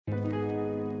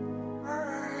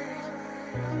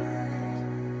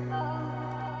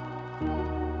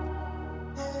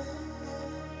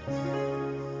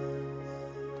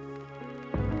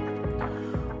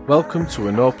Welcome to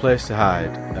A No Place to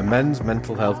Hide, a men's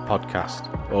mental health podcast.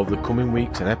 Over the coming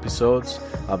weeks and episodes,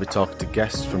 I'll be talking to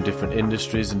guests from different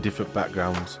industries and different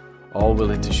backgrounds, all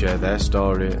willing to share their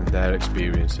story and their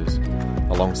experiences.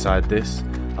 Alongside this,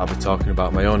 I'll be talking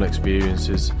about my own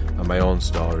experiences and my own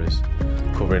stories,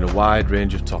 covering a wide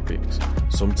range of topics.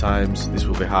 Sometimes this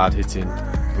will be hard-hitting,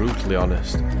 brutally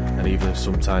honest, and even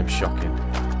sometimes shocking.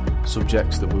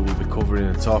 Subjects that we will be covering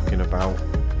and talking about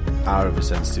are of a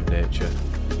sensitive nature,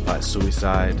 like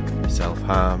suicide,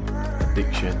 self-harm,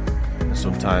 addiction, and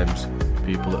sometimes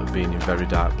people that have been in very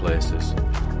dark places.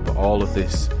 But all of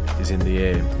this is in the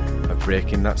aim of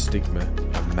breaking that stigma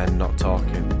of men not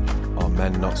talking or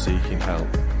men not seeking help.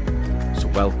 So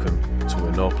welcome to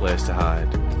A No Place to Hide.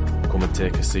 Come and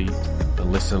take a seat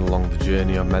and listen along the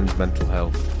journey on men's mental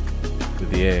health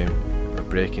with the aim of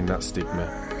breaking that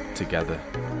stigma together.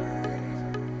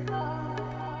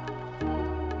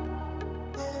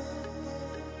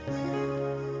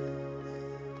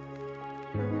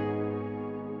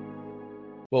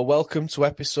 Well, welcome to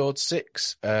episode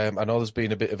 6. I know there's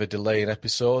been a bit of a delay in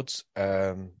episodes.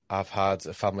 I've had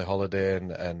a family holiday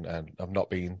and I've not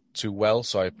been too well,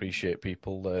 so I appreciate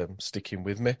people sticking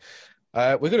with me.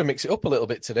 We're going to mix it up a little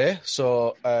bit today.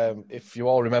 So if you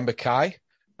all remember Kai,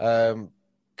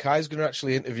 Kai's going to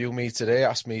actually interview me today,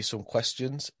 ask me some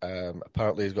questions.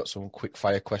 Apparently he's got some quick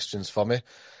fire questions for me.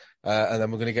 And then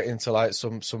we're going to get into like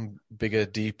some bigger,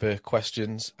 deeper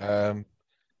questions.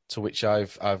 To which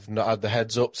I've not had the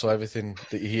heads up, so everything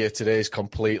that you hear today is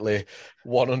completely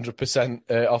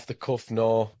 100% off the cuff,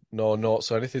 no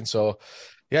notes or anything. So,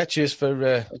 yeah, cheers for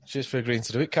agreeing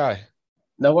to do it, Kai.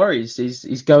 No worries.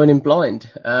 He's going in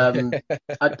blind. I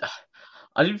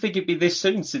didn't think it'd be this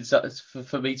soon since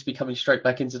for me to be coming straight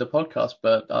back into the podcast,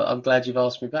 but I'm glad you've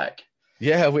asked me back.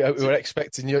 Yeah, we were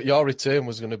expecting your return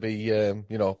was going to be,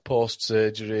 post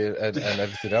surgery and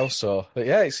everything else. So, but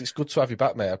yeah, it's good to have you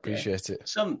back, mate. I appreciate it.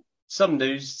 Some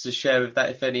news to share with that.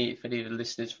 If any of the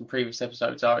listeners from previous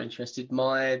episodes are interested,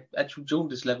 my actual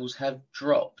jaundice levels have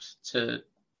dropped to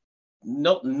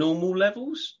not normal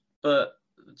levels, but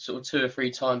sort of 2 or 3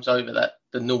 times over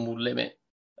the normal limit.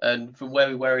 And from where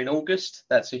we were in August,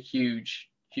 that's a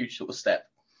huge sort of step.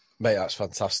 Mate, that's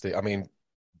fantastic. I mean,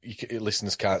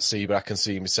 listeners can't see, but I can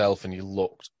see myself, and you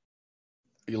look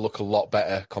a lot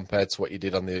better compared to what you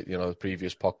did on the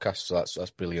previous podcast. So that's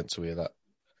brilliant to hear that.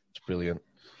 It's brilliant.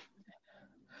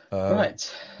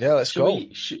 Right. Yeah, let's go.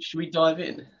 Should we dive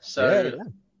in? So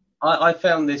yeah.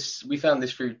 We found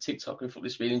this through TikTok and thought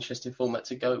this would be an interesting format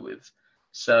to go with.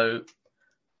 So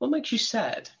what makes you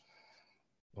sad?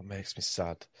 What makes me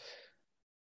sad?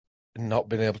 Not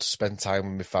being able to spend time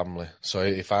with my family. So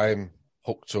if I'm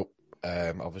hooked up,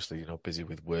 obviously, busy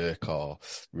with work or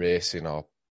racing or,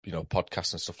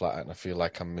 podcasts and stuff like that, and I feel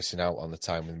like I'm missing out on the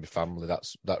time with my family,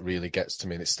 that really gets to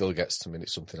me, and it still gets to me, and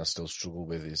it's something I still struggle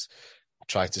with, is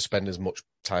try to spend as much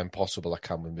time possible I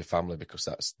can with my family, because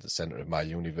that's the centre of my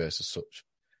universe as such.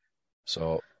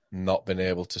 So not being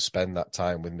able to spend that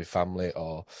time with my family,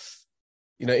 or,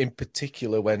 in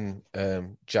particular when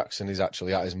Jackson is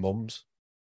actually at his mum's,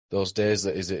 those days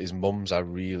that is at his mum's, I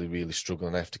really, really struggle,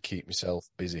 and I have to keep myself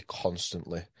busy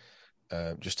constantly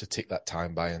just to tick that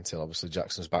time by until obviously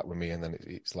Jackson's back with me, and then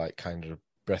it's like kind of a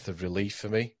breath of relief for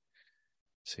me.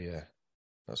 So yeah,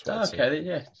 that's what I'd say.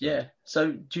 Okay, yeah.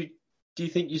 So do you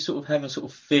think you sort of have a sort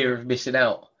of fear of missing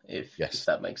out, if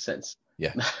that makes sense?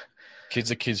 Yeah.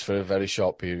 Kids are kids for a very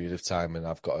short period of time, and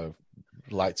I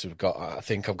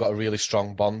think I've got a really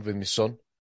strong bond with my son.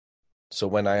 So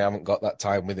when I haven't got that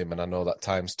time with him, and I know that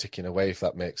time's ticking away, if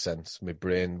that makes sense, my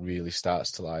brain really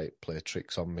starts to like play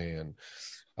tricks on me, and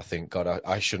I think, God,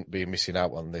 I shouldn't be missing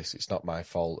out on this. It's not my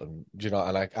fault, and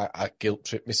and I guilt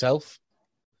trip myself.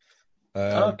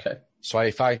 Okay. So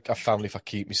if I have family, if I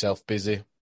keep myself busy,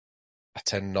 I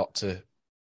tend not to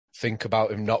think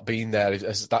about him not being there.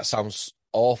 That sounds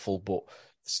awful, but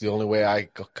it's the only way I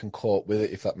can cope with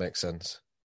it, if that makes sense.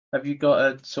 Have you got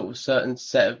a sort of certain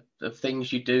set of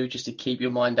things you do just to keep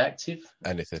your mind active?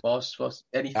 Anything. Whilst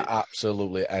anything?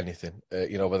 Absolutely anything.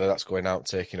 Whether that's going out,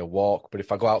 taking a walk. But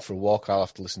if I go out for a walk, I'll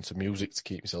have to listen to music to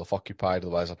keep myself occupied.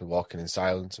 Otherwise, I'll be walking in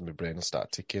silence and my brain will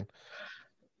start ticking.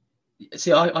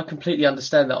 See, I completely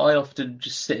understand that. I often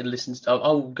just sit and listen.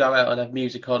 I'll go out and have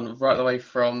music on right the way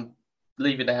from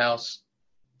leaving the house,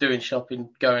 doing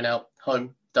shopping, going out,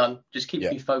 home, done. Just keep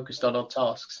me focused on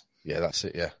tasks. Yeah, that's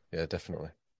it. Yeah, definitely.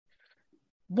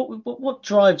 What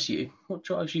drives you? What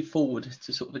drives you forward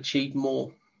to sort of achieve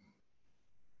more?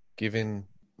 Giving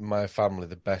my family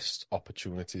the best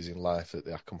opportunities in life that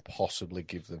I can possibly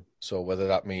give them. So whether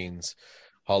that means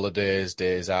holidays,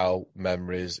 days out,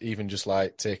 memories, even just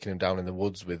like taking them down in the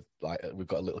woods with like we've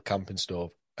got a little camping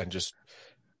stove and just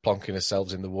plonking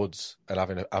ourselves in the woods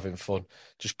and having fun,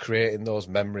 just creating those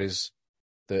memories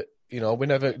that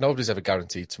nobody's ever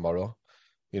guaranteed tomorrow,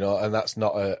 and that's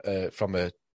not from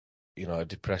a a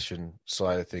depression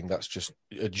side of thing. That's just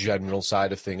a general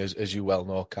side of thing, as you well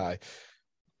know, Kai.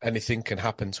 Anything can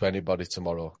happen to anybody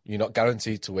tomorrow. You're not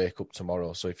guaranteed to wake up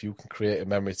tomorrow. So if you can create a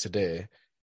memory today,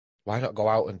 why not go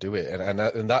out and do it?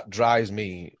 And that drives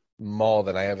me more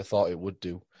than I ever thought it would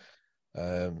do.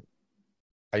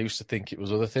 I used to think it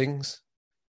was other things,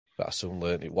 but I soon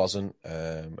learned it wasn't.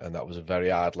 And that was a very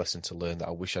hard lesson to learn that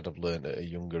I wish I'd have learned at a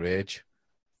younger age.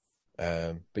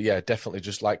 But yeah, definitely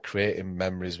just like creating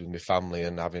memories with my family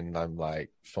and having them like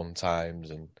fun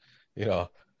times. And,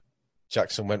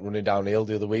 Jackson went running down the hill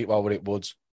the other week while we're at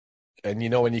Woods. And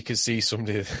when you can see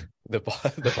somebody, the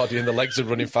body and the legs are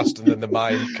running faster than the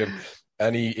mind can.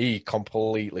 And he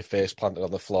completely face planted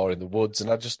on the floor in the woods.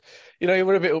 And I just, he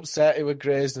were a bit upset, he were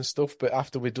grazed and stuff. But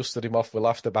after we dusted him off, we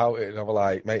laughed about it. And I was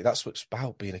like, mate, that's what it's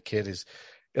about being a kid, is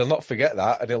he'll not forget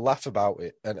that and he'll laugh about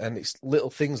it. And it's little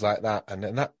things like that.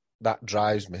 And that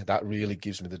drives me. That really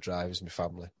gives me the drive as my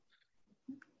family.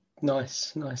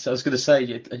 Nice. I was going to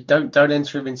say, don't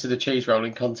enter him into the cheese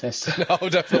rolling contest. No,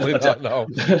 definitely not. No.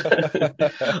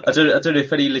 I don't know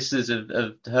if any listeners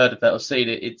have heard of that or seen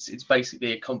it. It's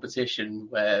basically a competition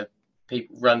where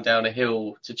people run down a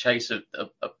hill to chase a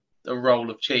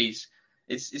roll of cheese.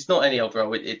 It's not any old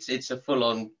roll. It's a full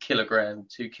on 2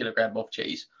 kilogram of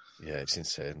cheese. Yeah, it's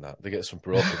insane that they get some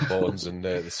broken bones and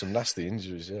there's some nasty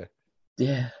injuries.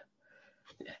 Yeah.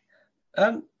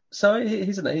 Yeah. So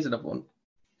here's another one.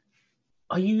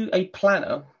 Are you a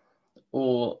planner,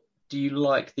 or do you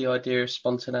like the idea of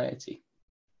spontaneity?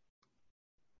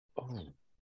 Oh.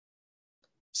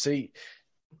 See,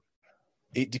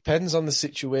 it depends on the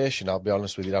situation, I'll be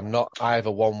honest with you. I'm not either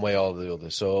one way or the other.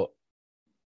 So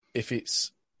if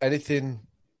it's anything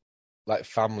like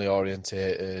family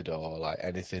orientated or like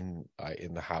anything like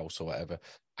in the house or whatever,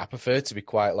 I prefer to be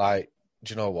quite like,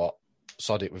 do you know what?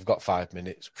 Sod it, we've got 5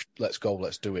 minutes. Let's go,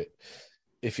 let's do it.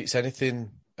 If it's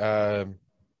anything...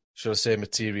 should I say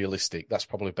materialistic? That's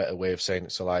probably a better way of saying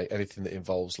it. So like anything that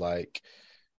involves like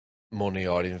money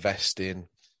or investing,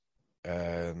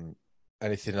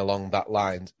 anything along that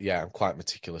line. Yeah, I'm quite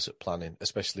meticulous at planning,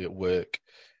 especially at work.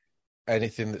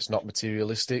 Anything that's not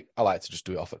materialistic, I like to just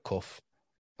do it off at cuff.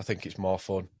 I think it's more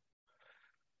fun.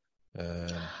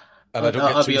 And I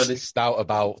don't get too stressed out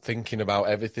about thinking about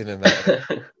everything and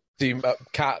that. See,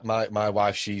 Kat, my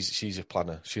wife, she's a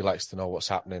planner. She likes to know what's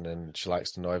happening and she likes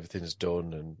to know everything's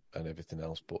done and everything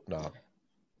else. But no,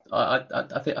 I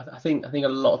think a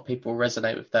lot of people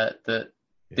resonate with that.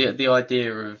 The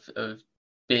idea of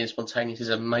being spontaneous is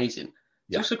amazing.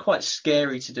 It's also quite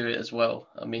scary to do it as well.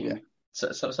 I mean,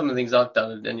 so some of the things I've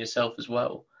done and yourself as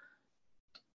well.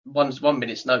 1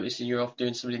 minute's notice and you're off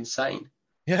doing something insane.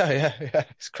 Yeah.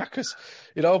 It's crackers,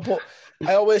 But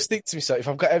I always think to myself, if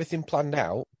I've got everything planned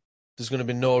out, there's going to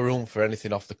be no room for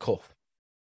anything off the cuff.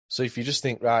 So if you just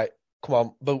think, right, come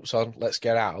on, boots on, let's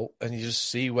get out, and you just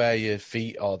see where your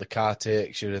feet or the car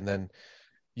takes you, and then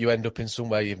you end up in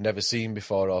somewhere you've never seen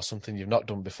before or something you've not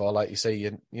done before. Like you say,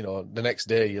 the next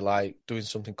day you're like doing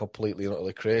something completely and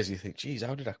utterly crazy. You think, geez,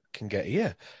 how did I can get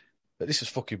here? But this is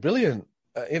fucking brilliant.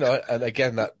 And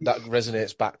again, that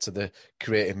resonates back to the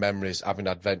creating memories, having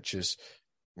adventures,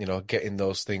 getting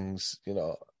those things,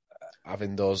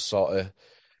 having those sort of,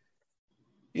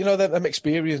 them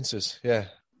experiences. Yeah.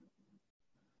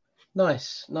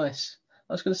 Nice. I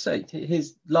was going to say,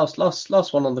 here's last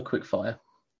one on the quick fire.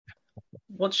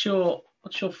 What's your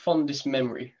fondest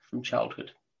memory from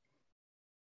childhood?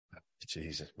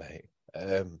 Jesus, mate.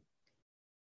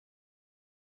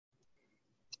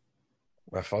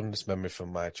 My fondest memory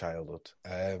from my childhood.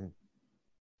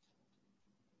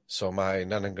 So my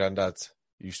nan and granddad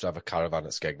used to have a caravan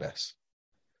at Skegness.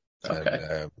 Okay.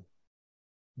 And,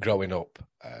 growing up,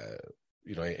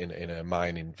 in a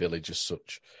mining village as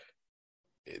such,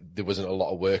 there wasn't a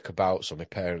lot of work about, so my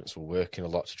parents were working a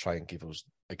lot to try and give us,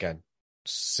 again,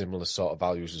 similar sort of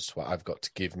values as to what I've got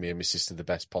to give me and my sister the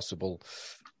best possible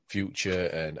future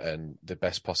and the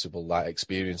best possible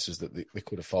experiences that they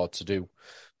could afford to do.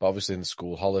 But obviously in the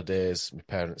school holidays, my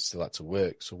parents still had to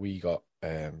work, so we got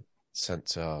sent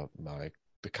to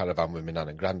the caravan with my nan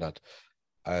and granddad,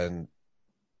 and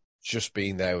just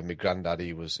being there with my granddad,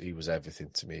 he was everything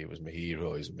to me. He was my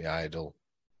hero. He was my idol.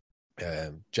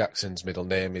 Jackson's middle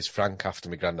name is Frank, after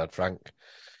my granddad Frank.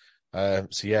 So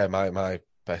yeah, my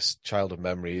best childhood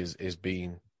memory is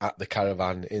being at the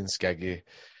caravan in Skeggy,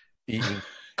 eating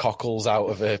cockles out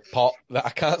of a pot that I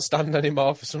can't stand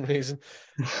anymore for some reason.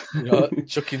 You know,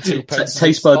 chucking 2 pence.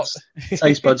 Taste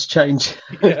buds change.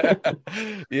 yeah,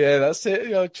 that's it.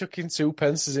 You know, chucking 2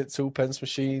 pence in 2 pence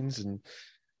machines, and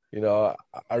you know,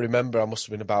 I remember I must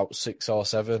have been about 6 or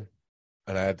 7,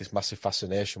 and I had this massive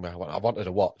fascination where I wanted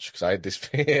a watch because I had this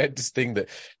thing that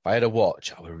if I had a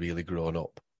watch, I were really grown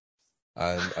up.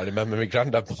 And I remember my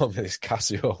granddad bought me this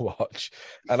Casio watch,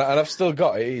 and I've still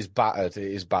got it. It is battered.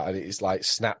 It's like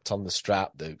snapped on the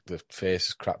strap. The face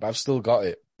is crap, but I've still got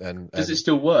it. And does it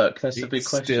still work? That's the big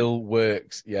question. It still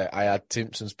works. Yeah, I had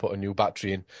Timpson's put a new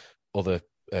battery in. Other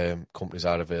companies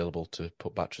are available to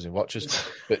put batteries in watches,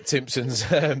 but Timpson's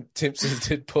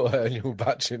did put a new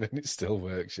battery in, and it still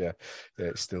works. Yeah,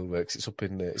 it still works. It's up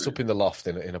in the loft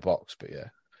in a box. But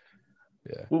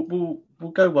yeah. We'll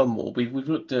go one more. We've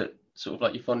looked at sort of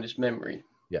like your fondest memory.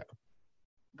 Yeah.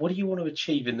 What do you want to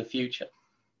achieve in the future?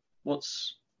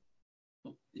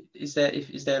 Is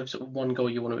there sort of one goal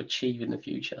you want to achieve in the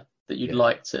future that you'd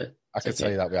like to? I can tell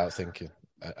you that without thinking,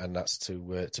 and that's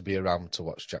to be around to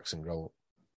watch Jackson grow up.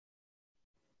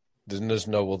 There's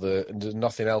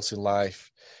nothing else in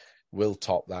life will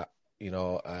top that. You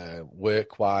know,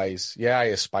 work wise, I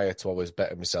aspire to always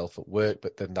better myself at work,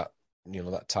 but then that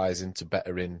ties into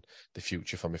bettering the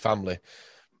future for my family.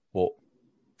 But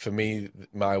for me,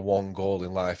 my one goal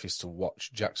in life is to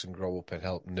watch Jackson grow up and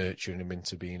help nurture him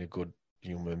into being a good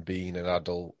human being, an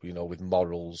adult, you know, with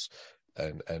morals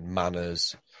and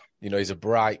manners. You know, he's a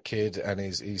bright kid and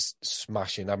he's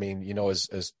smashing. I mean, you know,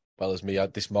 as well as me,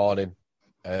 this morning,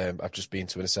 I've just been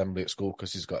to an assembly at school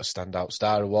because he's got a Standout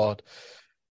Star Award.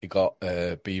 He got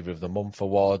a Beaver of the Month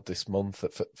award this month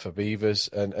for Beavers,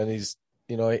 and he's,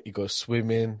 you know, he goes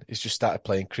swimming. He's just started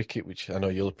playing cricket, which I know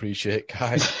you'll appreciate,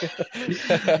 Kai.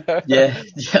 yeah.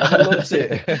 He loves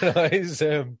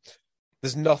it.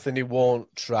 There's nothing he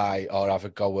won't try or have a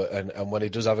go at, and when he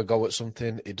does have a go at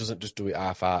something, he doesn't just do it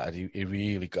half-hearted. He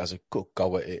really has a good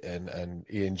go at it, and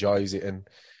he enjoys it. And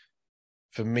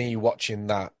for me, watching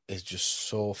that is just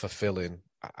so fulfilling.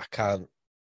 I can't.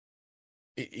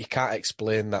 You can't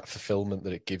explain that fulfillment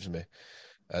that it gives me,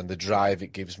 and the drive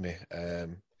it gives me.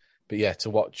 But yeah,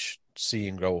 to see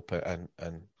him grow up and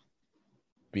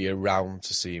be around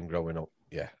to see him growing up.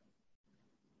 Yeah.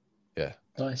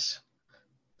 Nice.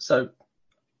 So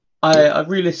I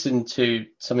re-listened to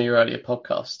some of your earlier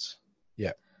podcasts.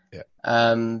 Yeah.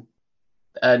 And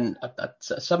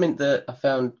something that I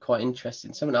found quite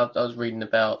interesting, something I was reading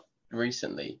about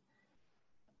recently.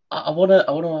 I want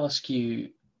to ask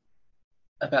you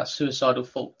about suicidal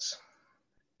thoughts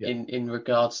in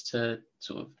regards to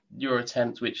sort of your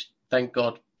attempt, which thank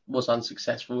God was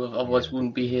unsuccessful. Otherwise, we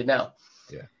wouldn't be here now.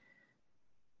 Yeah.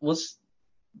 Was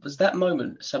that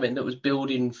moment something that was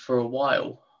building for a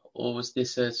while, or was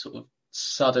this a sort of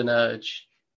sudden urge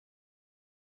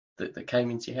that came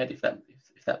into your head? If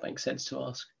that makes sense to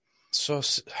ask. So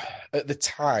at the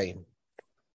time,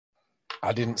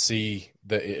 I didn't see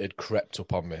that it had crept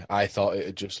up on me. I thought it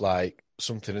had just like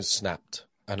something had snapped,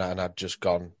 and I'd just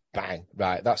gone bang,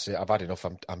 right, that's it. I've had enough.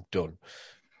 I'm done.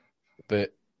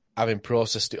 But having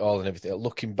processed it all and everything,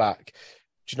 looking back,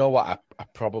 do you know what? I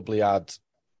probably had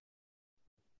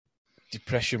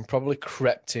depression probably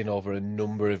crept in over a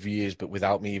number of years, but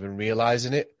without me even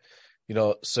realising it. You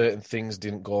know, certain things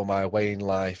didn't go my way in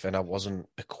life and I wasn't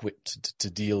equipped to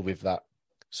deal with that.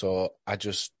 So I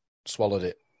just swallowed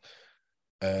it.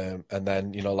 And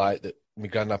then, you know, like that, my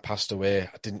granddad passed away.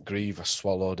 I didn't grieve. I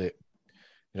swallowed it.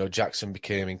 You know, Jackson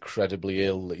became incredibly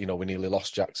ill. You know, we nearly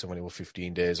lost Jackson when he was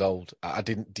 15 days old. I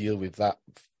didn't deal with that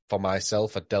for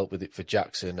myself. I dealt with it for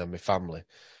Jackson and my family.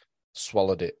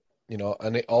 Swallowed it, you know,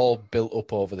 and it all built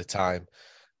up over the time.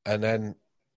 And then,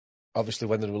 obviously,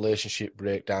 when the relationship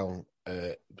breakdown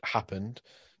happened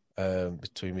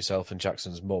between myself and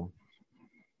Jackson's mum,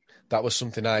 that was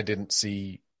something I didn't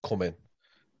see coming.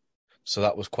 So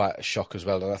that was quite a shock as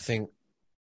well. And I think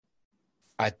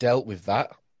I dealt with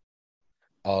that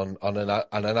on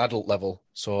an adult level.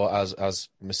 So as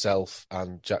myself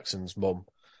and Jackson's mum,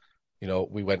 you know,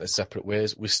 we went our separate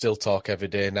ways. We still talk every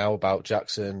day now about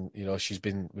Jackson. You know,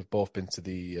 we've both been to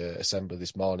the assembly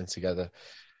this morning together.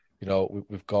 You know,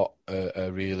 we've got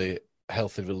a really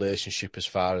healthy relationship as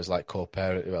far as like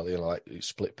co-parent, well, you know, like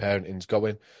split parenting's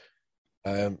going.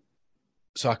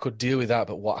 So I could deal with that,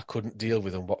 but what I couldn't deal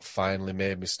with and what finally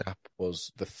made me snap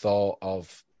was the thought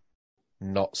of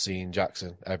not seeing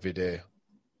Jackson every day.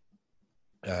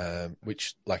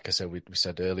 Which, like I said, we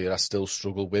said earlier, I still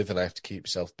struggle with, and I have to keep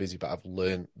myself busy, but I've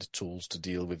learned the tools to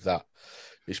deal with that.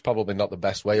 It's probably not the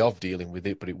best way of dealing with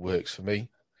it, but it works for me.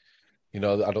 You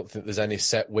know, I don't think there's any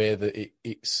set way that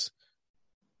it's.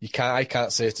 I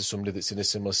can't say to somebody that's in a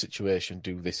similar situation,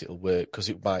 do this, it'll work, because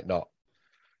it might not.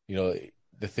 You know,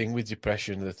 the thing with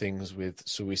depression, the things with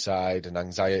suicide and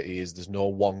anxiety is there's no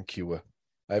one cure.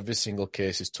 Every single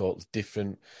case is totally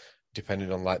different,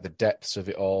 depending on like the depths of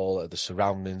it all, the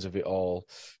surroundings of it all,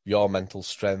 your mental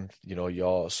strength, you know,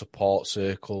 your support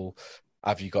circle.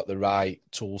 Have you got the right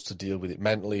tools to deal with it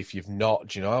mentally? If you've not,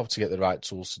 do you know how to get the right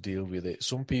tools to deal with it?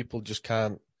 Some people just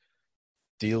can't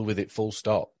deal with it full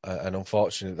stop. And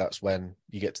unfortunately, that's when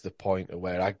you get to the point of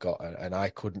where I got, and I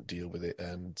couldn't deal with it.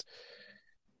 And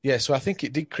yeah, so I think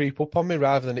it did creep up on me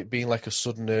rather than it being like a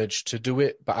sudden urge to do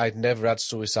it. But I'd never had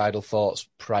suicidal thoughts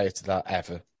prior to that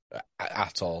ever,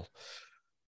 at all.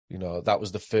 You know, that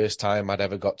was the first time I'd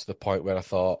ever got to the point where I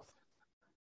thought,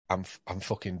 I'm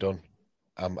fucking done.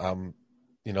 I'm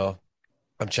you know,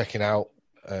 I'm checking out.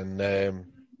 And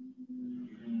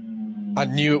I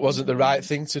knew it wasn't the right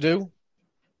thing to do,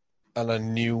 and I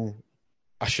knew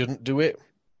I shouldn't do it.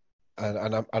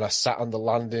 And I sat on the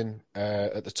landing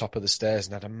at the top of the stairs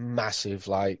and had a massive,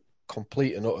 like,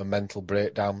 complete and utter mental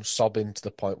breakdown, sobbing to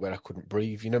the point where I couldn't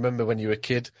breathe. You know, remember when you were a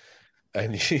kid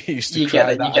and you used to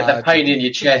cry that you get hard? that pain in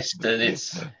your chest, and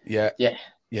it's yeah.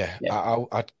 Yeah.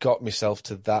 I'd got myself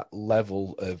to that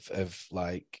level of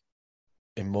like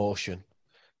emotion,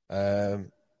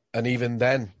 and even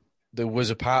then, there was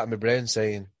a part of my brain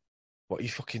saying, "What are you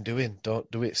fucking doing? Don't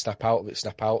do it. Snap out of it.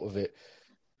 Snap out of it."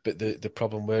 But the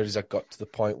problem was I got to the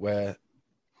point where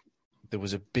there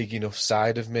was a big enough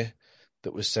side of me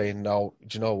that was saying, no,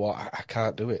 do you know what? I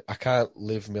can't do it. I can't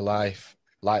live my life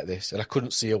like this. And I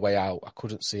couldn't see a way out. I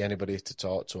couldn't see anybody to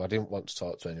talk to. I didn't want to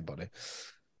talk to anybody.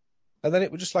 And then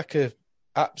it was just like a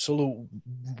absolute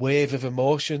wave of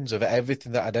emotions of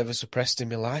everything that I'd ever suppressed in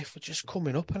my life were just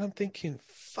coming up. And I'm thinking,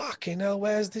 fucking hell,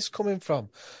 where's this coming from?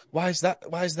 Why is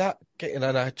that getting?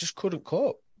 And I just couldn't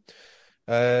cope.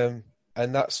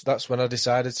 And that's when I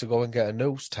decided to go and get a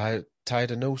noose, tied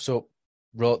a noose up,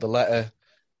 wrote the letter,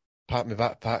 packed my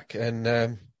backpack,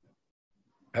 and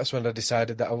that's when I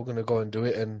decided that I was going to go and do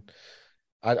it. And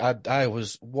I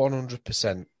was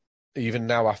 100%, even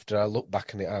now after I look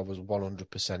back on it, I was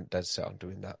 100% dead set on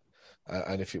doing that.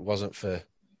 And if it wasn't for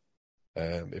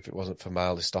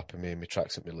Marley stopping me in my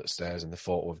tracks at Millet Stairs and the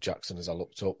photo of Jackson as I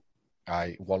looked up,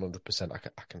 I 100%,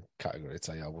 I can categorically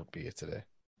tell you I would be here today.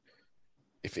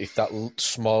 If that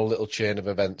small little chain of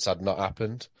events had not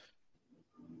happened,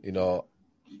 you know,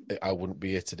 I wouldn't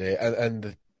be here today.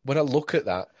 And when I look at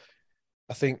that,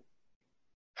 I think,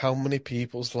 how many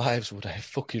people's lives would I have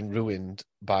fucking ruined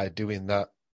by doing that?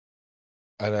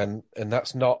 And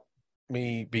that's not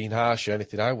me being harsh or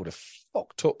anything. I would have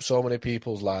fucked up so many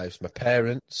people's lives. My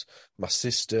parents, my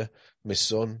sister, my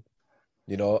son,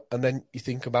 you know. And then you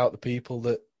think about the people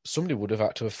that somebody would have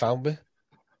had to have found me.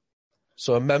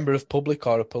 So a member of public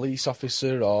or a police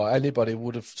officer or anybody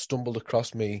would have stumbled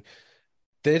across me.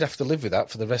 They'd have to live with that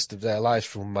for the rest of their lives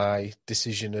from my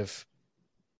decision of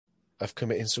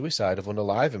committing suicide, of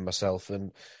unaliving myself.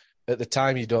 And at the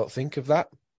time, you don't think of that.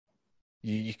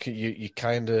 You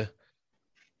kind of,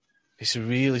 it's a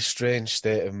really strange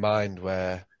state of mind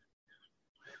where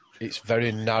it's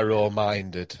very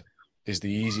narrow-minded is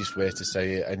the easiest way to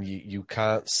say it. And you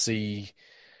can't see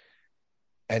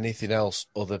anything else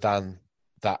other than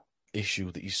that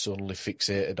issue that you suddenly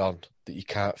fixated on, that you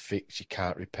can't fix, you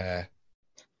can't repair.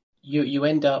 You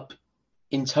end up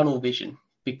in tunnel vision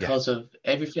because of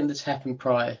everything that's happened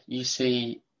prior. You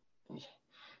see,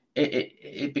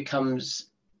 it becomes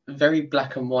very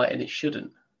black and white, and it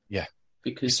shouldn't. Yeah,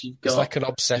 because it's like an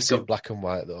obsessive black and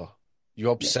white though. You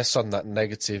obsess on that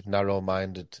negative,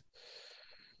 narrow-minded,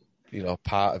 you know,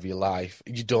 part of your life.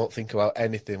 You don't think about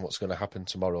anything what's going to happen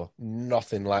tomorrow.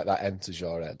 Nothing like that enters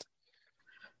your head.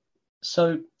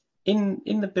 So in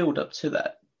the build-up to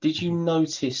that, did you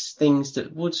notice things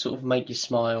that would sort of make you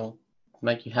smile,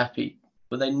 make you happy?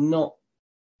 Were they not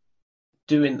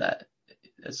doing that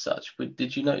as such?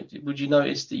 Would you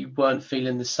notice that you weren't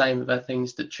feeling the same about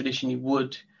things that traditionally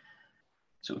would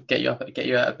sort of get you out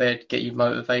of bed, get you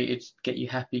motivated, get you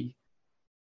happy?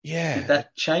 Yeah. Did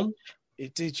that change?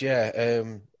 It did, yeah.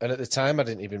 And at the time, I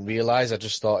didn't even realise. I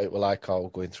just thought it was like I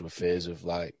was going through a phase of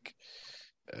like,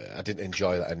 I didn't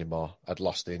enjoy that anymore. I'd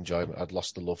lost the enjoyment. I'd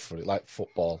lost the love for it. Like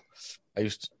football,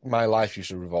 my life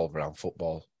used to revolve around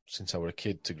football since I was a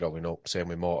kid to growing up. Same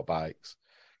with motorbikes,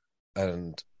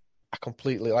 and I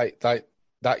completely like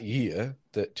that year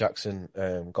that Jackson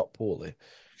got poorly.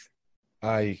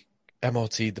 I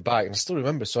MOT'd the bike, and I still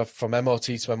remember. So from MOT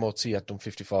to MOT, I'd done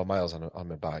 54 miles on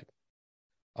my bike,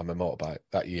 on my motorbike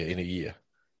that year, in a year.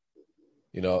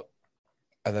 You know,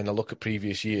 And then I look at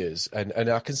previous years, and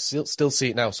I can still see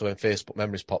it now. So when Facebook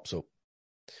Memories pops up,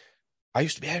 I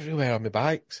used to be everywhere on my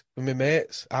bikes with my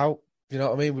mates out. You know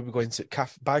what I mean? We'd be going to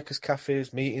bikers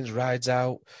cafes, meetings, rides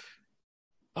out.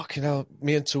 Fucking hell,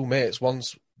 me and two mates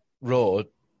once rode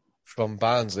from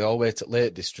Barnsley all the way to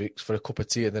Lake District for a cup of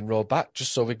tea and then rode back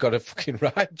just so we got a fucking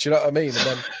ride. Do you know what I mean? And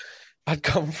then I'd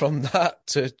gone from that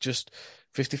to just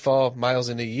 54 miles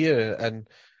in a year, and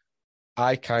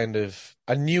I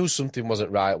knew something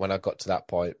wasn't right when I got to that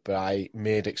point, but I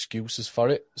made excuses for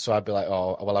it. So I'd be like,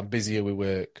 oh, well, I'm busier with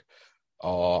work,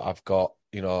 or I've got,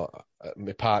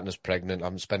 my partner's pregnant,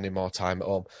 I'm spending more time at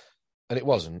home. And it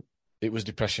wasn't. It was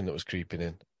depression that was creeping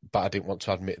in, but I didn't want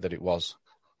to admit that it was.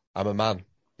 I'm a man.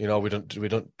 We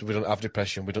don't have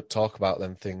depression. We don't talk about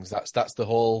them things. That's the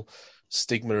whole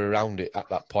stigma around it at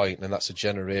that point, and that's a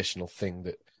generational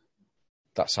thing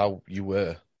that's how you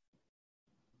were.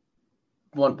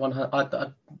 I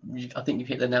think you've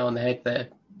hit the nail on the head there.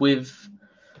 With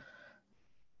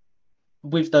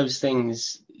those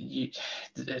things,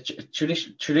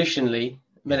 traditionally,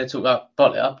 men are talking about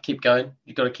bottle it up, keep going.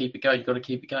 You've got to keep it going. You've got to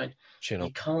keep it going. Chin up.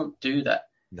 You can't do that.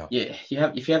 No. Yeah,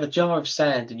 if you have a jar of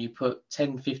sand and you put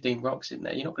 10, 15 rocks in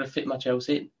there, you're not going to fit much else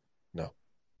in. No.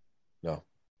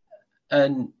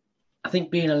 And I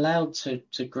think being allowed to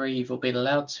grieve, or being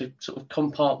allowed to sort of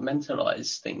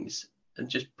compartmentalize things and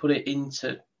just put it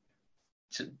into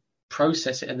to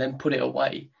process it and then put it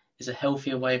away is a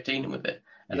healthier way of dealing with it.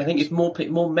 And yes. I think if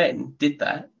more men did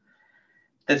that,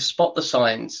 they'd spot the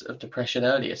signs of depression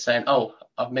earlier, saying, oh,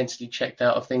 I've mentally checked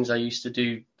out of things I used to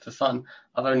do for fun.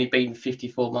 I've only been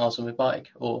 54 miles on my bike.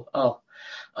 Or, oh,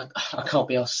 I can't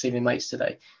be asked to see my mates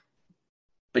today.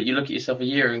 But you look at yourself a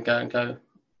year and go,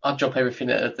 I'd drop everything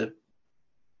at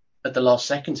the last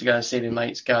second to go and see my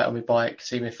mates, go out on my bike,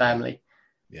 see my family.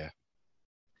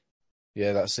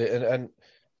 Yeah, that's it. And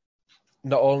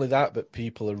not only that, but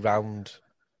people around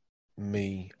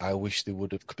me, I wish they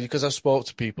would have, because I spoke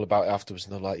to people about it afterwards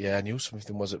and they're like, yeah, I knew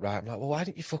something wasn't right. I'm like, well, why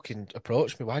didn't you fucking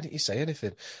approach me? Why didn't you say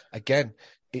anything? Again,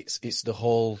 it's the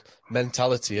whole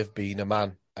mentality of being a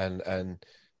man, and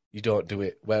you don't do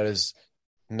it. Whereas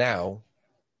now,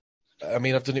 I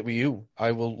mean, I've done it with you.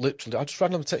 I'll just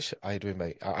randomly text you, how you doing,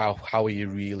 mate? How are you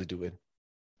really doing?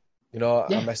 Yeah.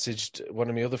 I messaged one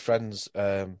of my other friends,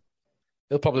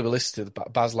 he'll probably be listed,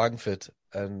 Baz Langford,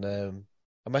 and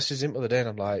I messaged him the other day and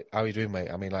I'm like, how are you doing, mate?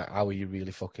 I mean, like, how are you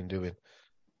really fucking doing?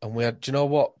 And do you know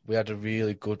what? We had a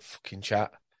really good fucking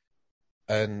chat.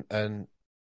 And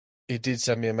he did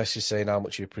send me a message saying how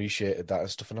much he appreciated that and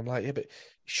stuff. And I'm like, yeah, but it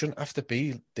shouldn't have to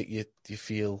be that you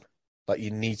feel like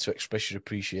you need to express your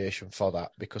appreciation for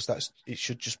that, because it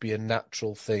should just be a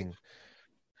natural thing.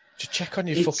 Just check on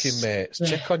your fucking mates,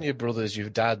 check on your brothers, your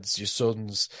dads, your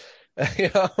sons.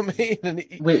 You know what I mean? And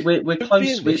we're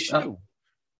close.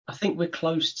 I think we're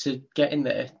close to getting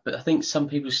there, but I think some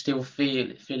people still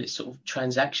feel it's sort of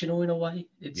transactional in a way.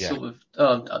 It's sort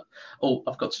of,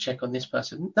 I've got to check on this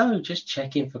person. No, just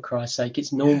check in, for Christ's sake.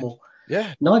 It's normal.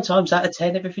 Yeah. 9 times out of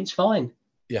 10, everything's fine.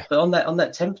 Yeah. But on that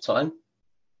 10th time,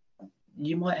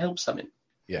 you might help something.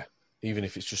 Yeah. Even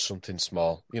if it's just something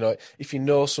small. If you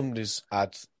know somebody's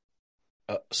had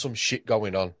some shit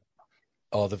going on,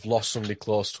 or they've lost somebody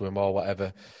close to him or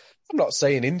whatever, I'm not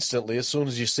saying instantly, as soon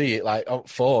as you see it, like on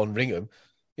phone, ring them.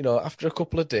 After a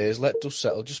couple of days, let dust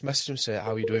settle, just message them, say,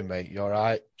 how are you doing, mate? You all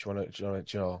right? Do you want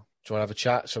to have a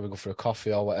chat? Shall we go for a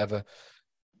coffee or whatever?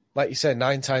 Like you said,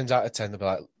 9 times out of 10, they'll be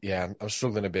like, yeah, I'm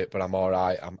struggling a bit, but I'm all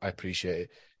right. I appreciate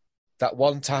it. That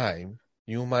one time,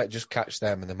 you might just catch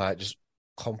them and they might just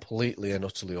completely and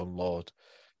utterly unload.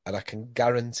 And I can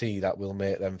guarantee that will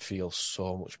make them feel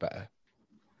so much better.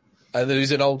 And there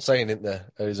is an old saying, isn't there?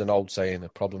 There is an old saying, a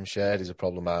problem shared is a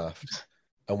problem halved.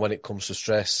 And when it comes to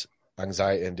stress,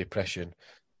 anxiety and depression,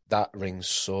 that rings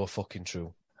so fucking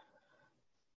true.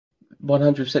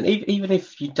 100%. Even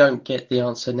if you don't get the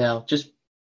answer now, just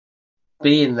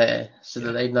being there so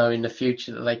that they know in the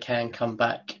future that they can come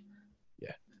back.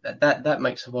 Yeah. That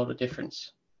makes a world of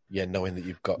difference. Yeah, knowing that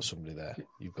you've got somebody there.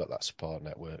 You've got that support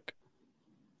network.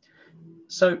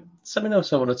 So, something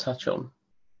else I want to touch on.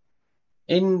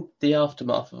 In the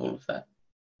aftermath of all of that,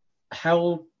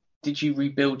 how did you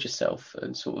rebuild yourself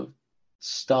and sort of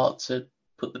start to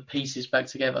put the pieces back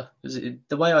together? Because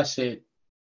the way I see it,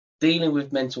 dealing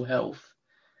with mental health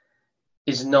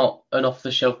is not an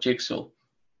off-the-shelf jigsaw.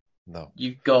 No.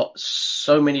 You've got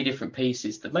so many different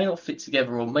pieces that may not fit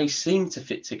together or may seem to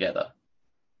fit together.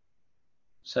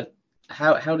 So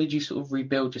how did you sort of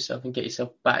rebuild yourself and get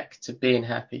yourself back to being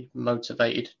happy,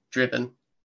 motivated, driven?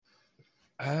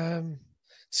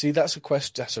 See, that's a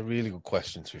question. That's a really good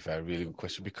question, to be fair, a really good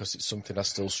question, because it's something I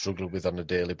still struggle with on a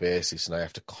daily basis, and I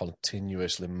have to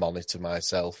continuously monitor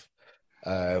myself,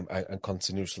 and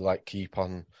continuously like keep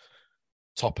on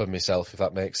top of myself, if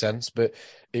that makes sense. But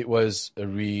it was a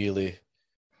really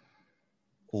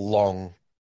long,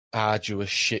 arduous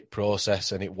shit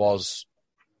process, and it was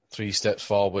 3 steps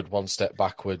forward, 1 step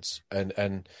backwards,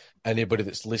 and anybody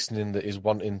that's listening that is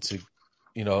wanting to,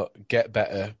 get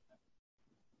better,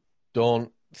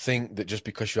 don't think that just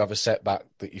because you have a setback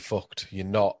that you're fucked. You're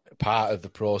not. Part of the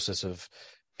process of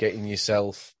getting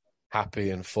yourself happy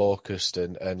and focused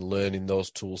and learning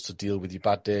those tools to deal with your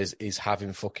bad days is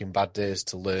having fucking bad days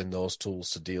to learn those tools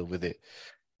to deal with it.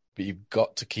 But you've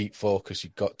got to keep focused.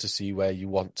 You've got to see where you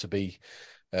want to be.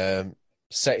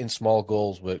 Setting small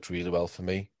goals worked really well for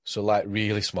me. So like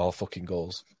really small fucking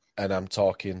goals. And I'm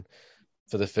talking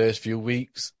for the first few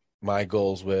weeks, my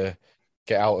goals were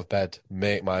get out of bed,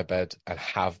 make my bed, and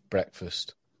have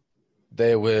breakfast.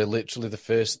 They were literally the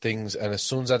first things. And as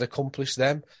soon as I'd accomplished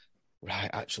them, right,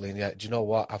 actually, yeah, do you know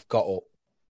what? I've got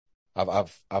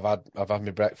up. I've had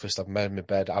my breakfast. I've made my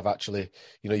bed. I've actually,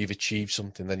 you've achieved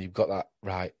something. Then you've got that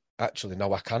right. Actually,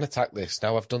 no, I can attack this.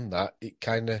 Now I've done that. It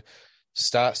kind of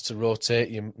starts to rotate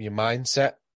your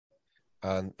mindset,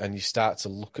 and you start to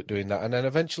look at doing that, and then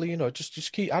eventually,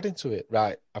 just keep adding to it.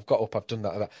 Right, I've got up. I've done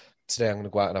that. Today I'm going to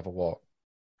go out and have a walk,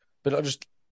 but not just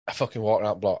a fucking walk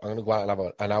around the block. I'm going to go out and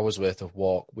have an hour's worth of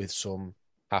walk with some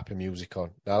happy music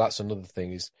on. Now that's another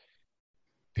thing is,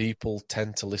 people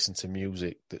tend to listen to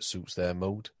music that suits their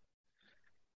mood.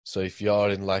 So if you're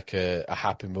in like a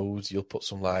happy mood, you'll put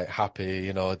some like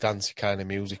happy, dancey kind of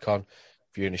music on.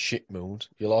 If you're in a shit mood,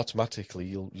 you'll automatically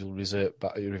you'll revert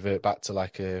back to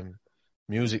like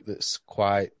music that's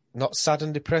quite not sad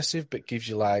and depressive, but gives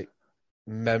you like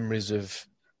memories of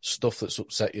stuff that's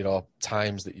upset you or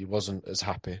times that you wasn't as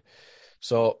happy.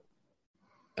 So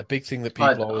a big thing that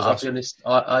people always ask. I'll be honest.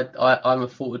 I'm a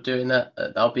fault of doing that.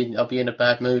 I'll be in a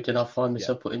bad mood and I'll find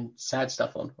myself putting sad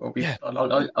stuff on, or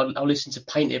I'll listen to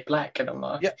Painted Black, and I'm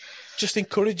like, just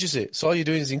encourages it. So all you're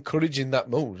doing is encouraging that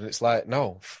mood, and it's like,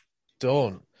 no,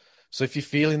 don't. So if you're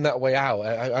feeling that way out,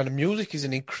 and music is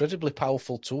an incredibly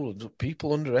powerful tool.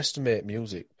 People underestimate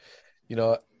music.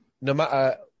 No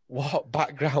matter what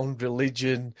background,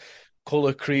 religion,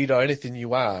 color, creed, or anything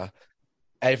you are,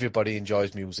 everybody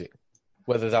enjoys music.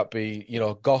 Whether that be,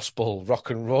 gospel, rock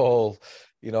and roll,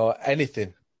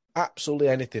 anything, absolutely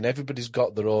anything. Everybody's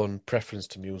got their own preference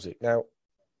to music. Now,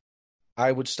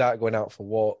 I would start going out for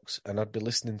walks and I'd be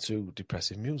listening to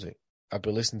depressive music. I'd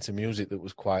be listening to music that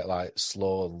was quite like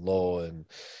slow and low and,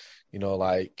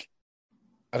 like,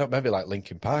 maybe like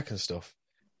Linkin Park and stuff.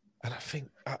 And I think,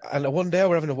 and one day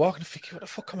we're having a walk and I'm thinking, what the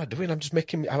fuck am I doing? I'm just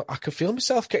I could feel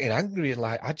myself getting angry and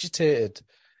like agitated.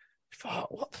 I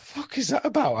thought, what the fuck is that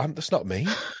about? That's not me.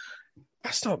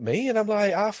 That's not me. And I'm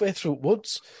like halfway through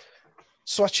Woods.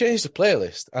 So I changed the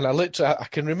playlist and I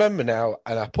can remember now,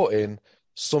 and I put in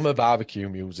summer barbecue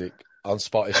music on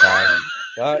Spotify.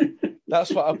 Right?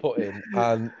 That's what I put in.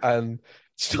 And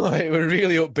so it was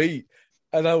really upbeat.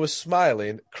 And I was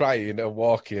smiling, crying and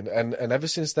walking. And ever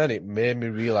since then, it made me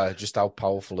realise just how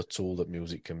powerful a tool that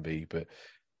music can be. But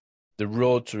the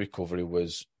road to recovery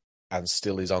was and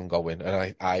still is ongoing.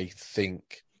 And I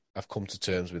think I've come to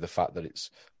terms with the fact that it's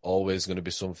always going to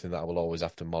be something that I will always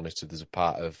have to monitor. There's a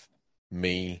part of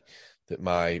me that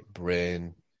my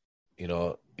brain,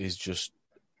 is just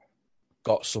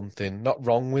got something, not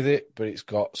wrong with it, but it's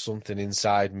got something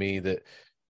inside me that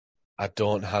I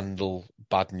don't handle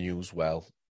bad news well.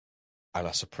 And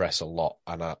I suppress a lot.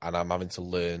 And I'm having to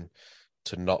learn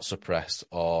to not suppress,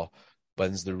 or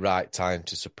when's the right time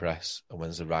to suppress and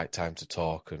when's the right time to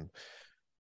talk. And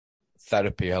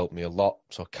therapy helped me a lot.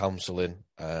 So counselling,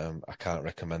 I can't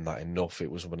recommend that enough.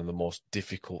 It was one of the most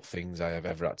difficult things I have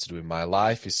ever had to do in my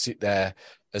life, is sit there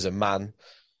as a man,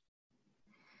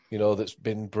 that's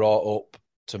been brought up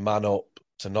to man up,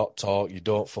 to not talk. You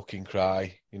don't fucking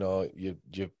cry. You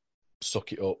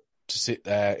suck it up, to sit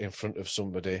there in front of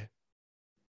somebody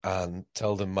and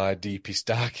tell them my deepest,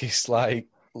 darkest, like,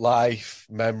 life,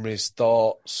 memories,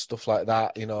 thoughts, stuff like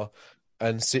that,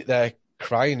 and sit there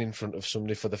crying in front of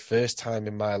somebody for the first time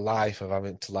in my life, of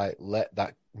having to like let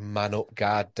that man up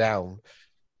guard down,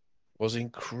 was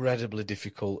incredibly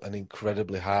difficult and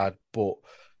incredibly hard. But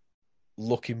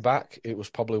looking back, it was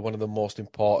probably one of the most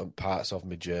important parts of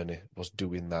my journey, was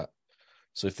doing that.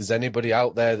 So if there's anybody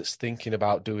out there that's thinking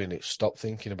about doing it, stop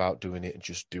thinking about doing it and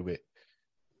just do it.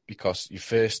 Because your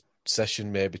first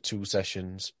session, maybe 2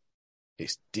 sessions,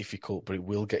 it's difficult, but it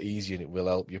will get easier and it will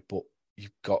help you. But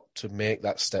you've got to make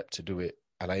that step to do it.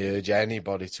 And I urge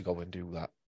anybody to go and do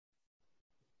that.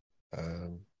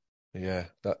 Yeah,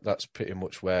 that's pretty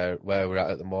much where we're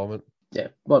at the moment. Yeah,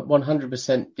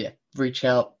 100%. Yeah, reach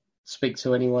out, speak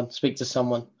to anyone, speak to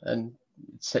someone, and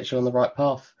it sets you on the right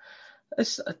path.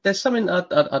 There's something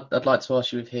I'd like to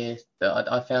ask you with here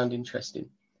that I found interesting.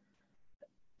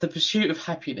 The Pursuit of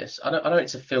Happiness. I know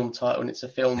it's a film title and it's a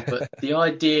film, but the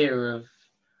idea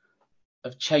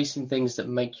of chasing things that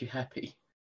make you happy.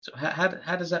 So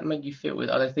how does that make you feel?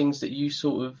 Are there things that you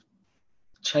sort of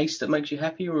chase that makes you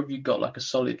happy, or have you got like a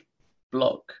solid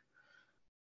block,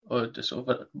 or just sort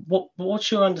of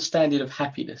what's your understanding of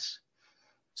happiness?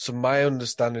 So my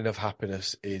understanding of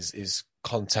happiness is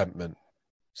contentment.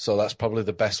 So that's probably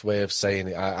the best way of saying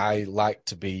it. I like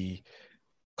to be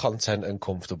content and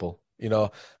comfortable. You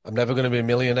know, I'm never going to be a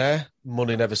millionaire.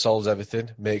 Money never solves everything,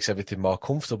 makes everything more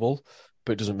comfortable,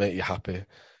 but it doesn't make you happy.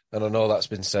 And I know that's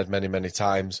been said many, many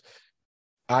times.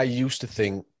 I used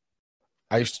to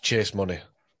chase money.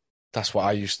 That's what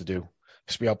I used to do.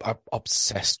 I'm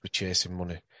obsessed with chasing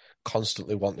money,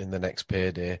 constantly wanting the next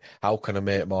payday. How can I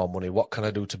make more money? What can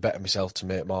I do to better myself to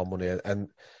make more money? And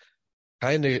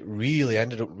kind of really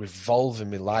ended up revolving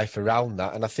my life around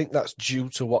that. And I think that's due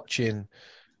to watching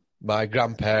my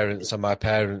grandparents and my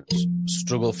parents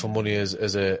struggle for money as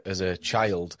a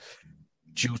child,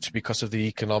 because of the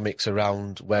economics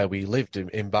around where we lived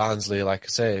in Barnsley. Like I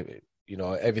say, you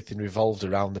know, everything revolved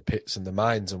around the pits and the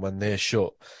mines, and when they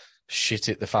shut, shit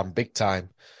hit the fan big time.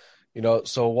 You know,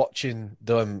 so watching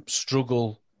them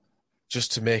struggle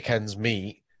just to make ends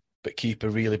meet, but keep a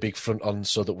really big front on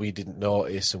so that we didn't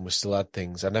notice and we still had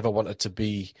things. I never wanted to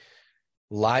be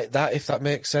like that, if that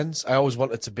makes sense. I always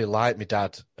wanted to be like my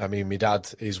dad. I mean, my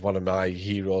dad is one of my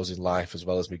heroes in life, as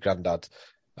well as my granddad.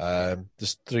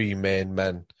 There's three main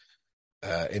men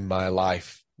in my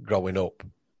life growing up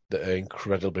that are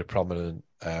incredibly prominent.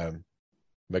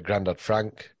 My granddad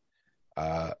Frank,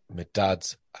 my dad,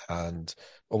 and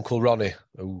Uncle Ronnie,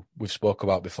 who we've spoke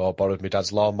about before, borrowed my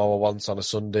dad's lawnmower once on a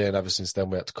Sunday, and ever since then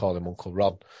we had to call him Uncle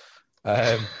Ron.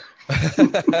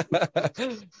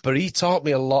 But he taught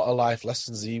me a lot of life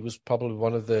lessons. He was probably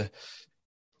one of the...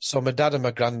 So my dad and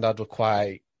my granddad were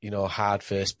quite, you know,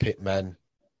 hard-faced pit men,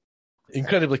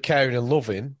 incredibly caring and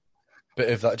loving,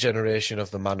 bit of that generation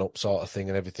of the man up sort of thing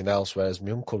and everything else, whereas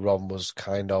my Uncle Ron was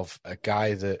kind of a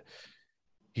guy that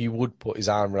he would put his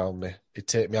arm around me. He'd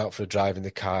take me out for a drive in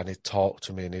the car and he'd talk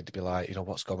to me and he'd be like, you know,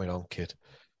 what's going on, kid?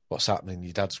 What's happening?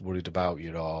 Your dad's worried about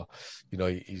you, or, you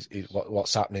know,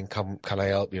 what's happening? Can I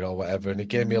help you, or whatever? And he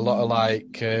gave me a lot of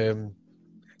like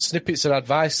snippets of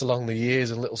advice along the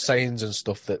years and little sayings and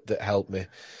stuff that helped me.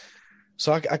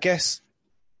 So I guess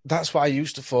that's what I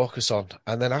used to focus on.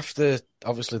 And then after,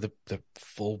 obviously, the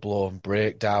full-blown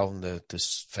breakdown, the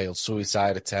failed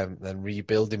suicide attempt, then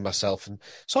rebuilding myself and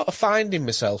sort of finding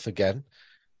myself again,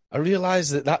 I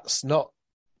realised that that's not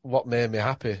what made me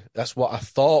happy. That's what I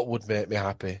thought would make me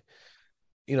happy.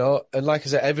 You know, and like I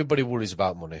said, everybody worries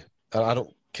about money. And I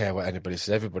don't care what anybody says.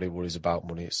 Everybody worries about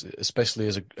money. It's, especially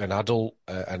as an adult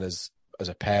and as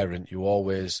a parent, you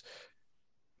always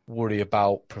worry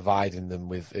about providing them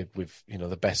with you know,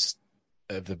 the best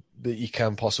that you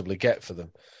can possibly get for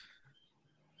them.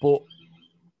 But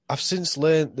I've since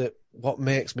learned that what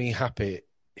makes me happy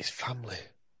is family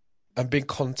and being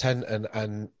content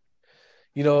and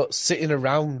you know, sitting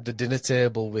around the dinner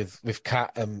table with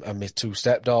Kat and my two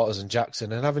stepdaughters and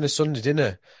Jackson and having a Sunday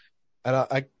dinner. And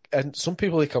I and some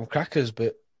people think I'm crackers,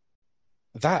 but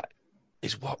that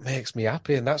is what makes me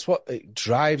happy, and that's what it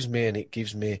drives me, and it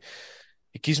gives me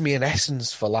an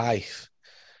essence for life.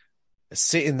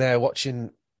 Sitting there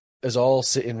watching us all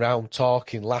sitting round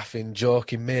talking, laughing,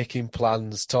 joking, making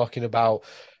plans, talking about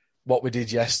what we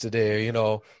did yesterday, you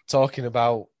know, talking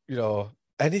about, you know,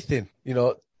 anything, you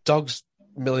know, dogs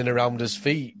milling around his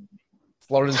feet.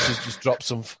 Florence has just dropped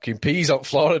some fucking peas on the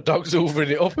floor, and dog's hoovering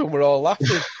it up, and we're all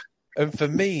laughing. And for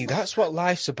me, that's what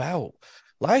life's about.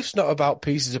 Life's not about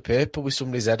pieces of paper with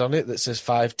somebody's head on it that says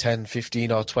 5, 10,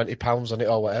 15 or 20 pounds on it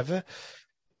or whatever.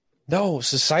 No,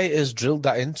 society has drilled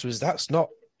that into us. That's not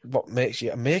what makes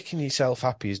you... Making yourself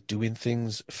happy is doing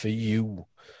things for you,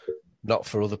 not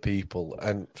for other people.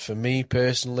 And for me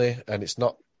personally, and it's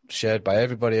not shared by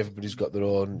everybody, everybody's got their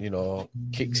own, you know,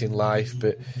 kicks in life.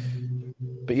 But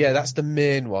yeah, that's the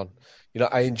main one. You know,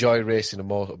 I enjoy racing a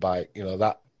motorbike. You know,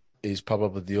 that is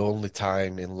probably the only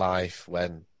time in life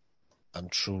when I'm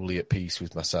truly at peace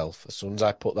with myself. As soon as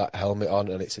I put that helmet on,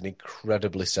 and it's an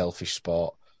incredibly selfish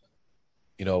sport.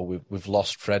 You know, we've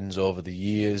lost friends over the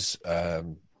years.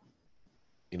 You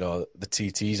know, the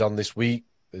TT's on this week,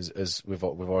 as we've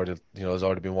already, you know, there's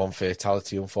already been one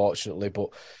fatality, unfortunately, but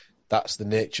that's the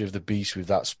nature of the beast with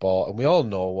that sport. And we all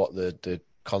know what the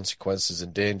consequences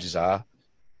and dangers are.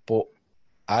 but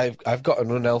I've got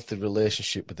an unhealthy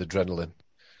relationship with adrenaline,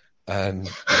 and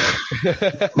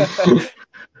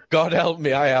God help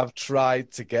me, I have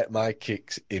tried to get my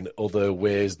kicks in other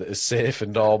ways that are safe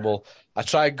and normal. I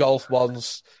tried golf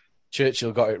once.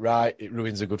 Churchill got it right. It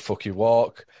ruins a good fucking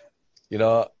walk. You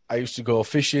know, I used to go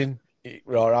fishing. It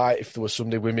were all right if there was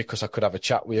somebody with me because I could have a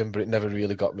chat with him, but it never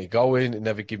really got me going. It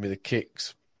never gave me the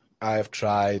kicks. I have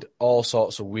tried all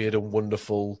sorts of weird and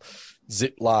wonderful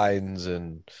zip lines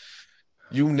and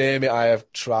you name it, I have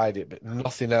tried it, but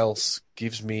nothing else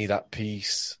gives me that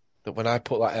peace that when I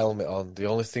put that helmet on, the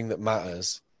only thing that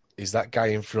matters is that guy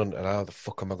in front and how the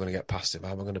fuck am I going to get past him?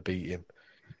 How am I going to beat him?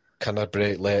 Can I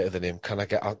brake later than him? Can I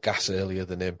get out gas earlier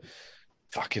than him?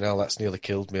 Fucking hell, that's nearly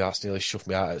killed me. That's nearly shoved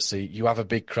me out at sea. You have a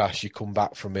big crash, you come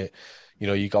back from it, you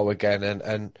know, you go again.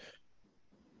 And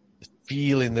the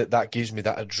feeling that gives me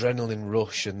that adrenaline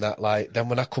rush and that, like, then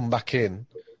when I come back in,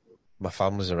 my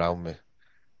family's around me.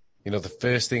 You know, the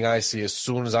first thing I see as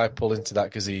soon as I pull into that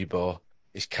gazebo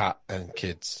is Kat and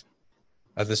kids.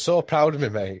 And they're so proud of me,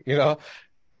 mate. You know,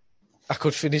 I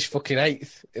could finish fucking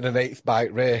 8th in an 8th bike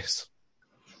race.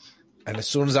 And as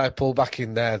soon as I pull back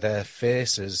in there, their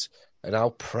faces and how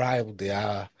proud they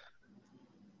are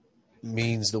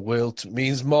means the world,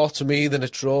 means more to me than a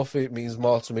trophy. It means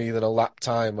more to me than a lap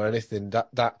time or anything.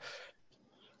 That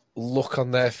look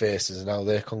on their faces and how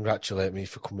they congratulate me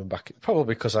for coming back.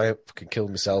 Probably because I fucking killed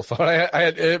myself or I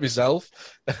had hurt myself.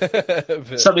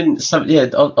 But... Something,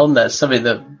 on that, something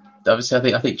that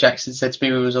obviously I think Jackson said to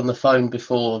me when he was on the phone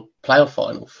before playoff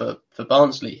final for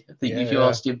Barnsley. I think if you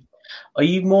asked him, are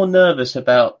you more nervous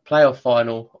about playoff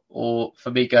final or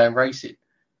for me going racing?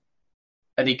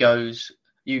 And he goes,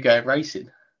 you going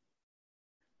racing.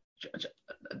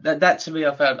 That to me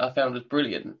I found was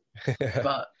brilliant.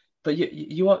 But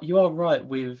you are right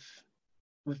with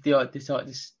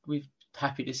this with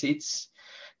happiness.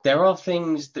 There are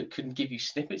things that can give you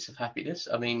snippets of happiness.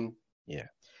 I mean, yeah,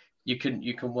 you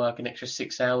can work an extra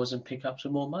 6 hours and pick up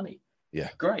some more money. Yeah,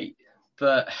 great.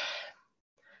 But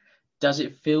does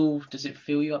it fill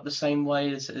you up the same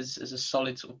way as a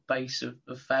solid sort of base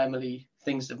of family,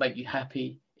 things that make you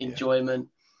happy, enjoyment?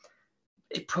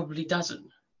 Yeah. It probably doesn't.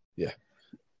 Yeah.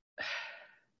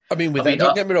 I mean,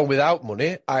 don't get me wrong, without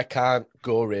money, I can't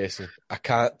go racing. I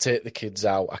can't take the kids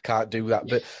out. I can't do that.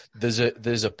 But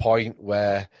there's a point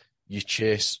where you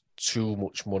chase too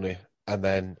much money and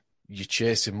then you're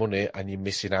chasing money and you're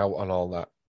missing out on all that.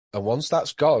 And once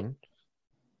that's gone,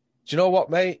 do you know what,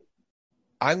 mate?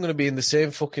 I'm going to be in the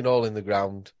same fucking hole in the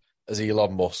ground as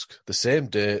Elon Musk. The same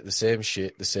dirt, the same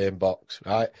shit, the same box,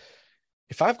 right?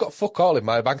 If I've got fuck all in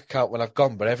my bank account when I've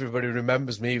gone, but everybody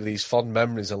remembers me with these fond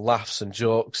memories and laughs and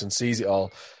jokes and sees it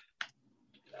all,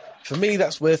 for me,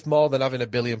 that's worth more than having £1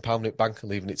 billion in the bank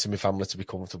and leaving it to my family to be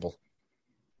comfortable.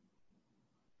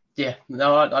 Yeah,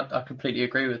 no, I completely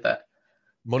agree with that.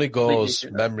 Money goes,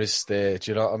 memories stay.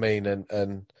 Do you know what I mean?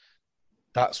 And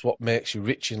that's what makes you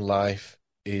rich in life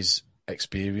is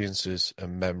experiences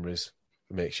and memories.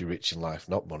 It makes you rich in life,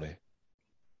 not money.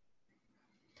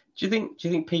 Do you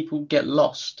think people get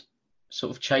lost sort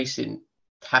of chasing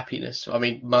happiness? I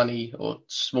mean, money or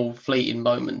small fleeting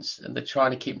moments, and they're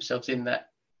trying to keep themselves in that.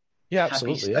 Yeah,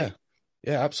 absolutely.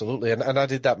 Yeah, absolutely. And I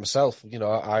did that myself. You know,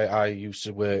 I used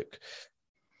to work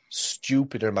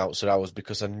stupid amounts of hours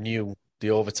because I knew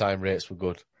the overtime rates were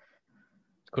good.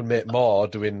 I could make more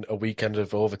doing a weekend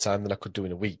of overtime than I could do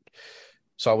in a week.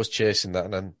 So I was chasing that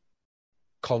and then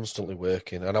constantly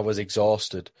working and I was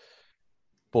exhausted.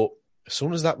 But as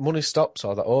soon as that money stops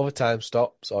or that overtime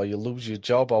stops or you lose your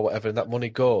job or whatever and that money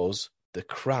goes, the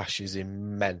crash is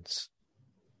immense.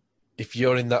 If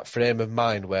you're in that frame of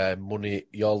mind where money,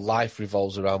 your life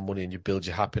revolves around money and you build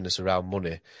your happiness around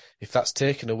money, if that's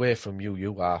taken away from you,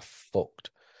 you are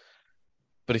fucked.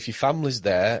 But if your family's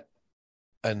there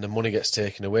and the money gets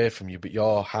taken away from you, but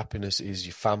your happiness is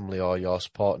your family or your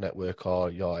support network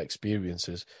or your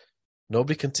experiences,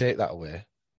 nobody can take that away.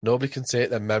 Nobody can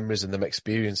take them memories and them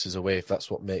experiences away if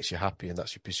that's what makes you happy and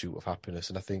that's your pursuit of happiness.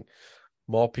 And I think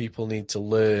more people need to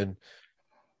learn,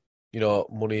 you know,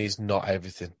 money is not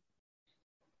everything.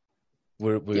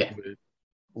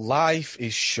 Life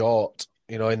is short.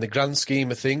 You know, in the grand scheme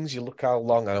of things, you look how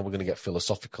long, I know we're going to get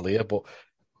philosophical here, but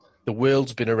the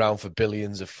world's been around for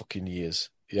billions of fucking years.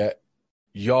 Yeah.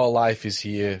 Your life is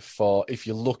here for, if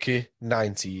you're lucky,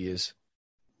 90 years.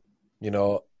 You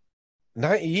know,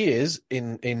 90 years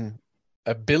in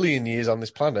 1 billion years on this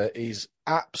planet is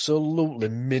absolutely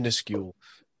minuscule.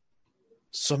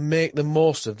 So make the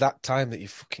most of that time that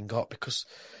you've fucking got. Because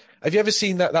have you ever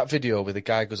seen that video where the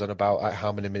guy goes on about like,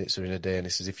 how many minutes are in a day? And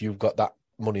he says, if you've got that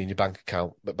money in your bank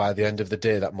account, but by the end of the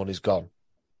day, that money's gone.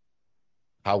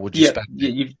 How would you Yeah, spend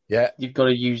yeah, it? Yeah, you've got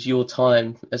to use your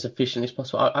time as efficiently as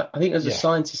possible. I think there's a yeah,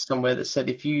 scientist somewhere that said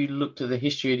if you looked at the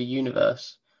history of the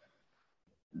universe,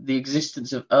 the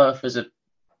existence of Earth as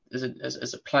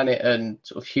a planet and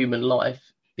sort of human life,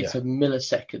 it's yeah, a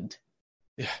millisecond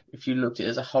yeah, if you looked at it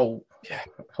as a yeah.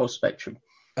 whole spectrum.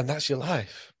 And that's your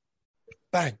life.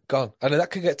 Bang, gone. And that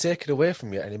could get taken away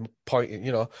from you at any point.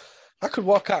 I could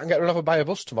walk out and get run over by a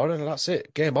bus tomorrow, and that's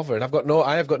it. Game over. And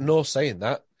I have got no say in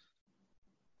that.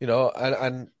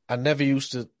 And I never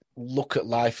used to look at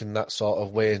life in that sort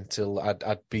of way until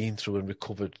I'd been through and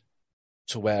recovered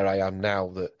to where I am now.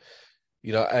 That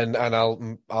and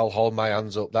I'll hold my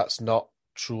hands up. That's not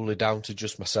truly down to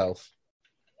just myself.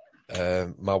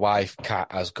 My wife,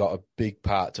 Kat, has got a big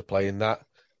part to play in that.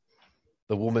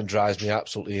 The woman drives me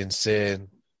absolutely insane,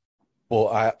 but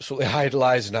I absolutely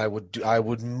idolise, and I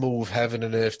would move heaven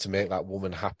and earth to make that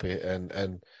woman happy,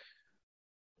 and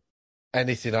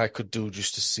anything I could do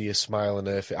just to see a smile on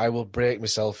her face. I will break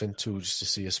myself in two just to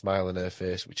see a smile on her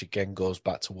face, which again goes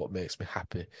back to what makes me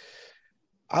happy.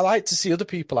 I like to see other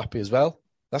people happy as well.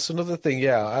 That's another thing,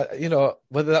 yeah.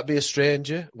 Whether that be a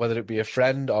stranger, whether it be a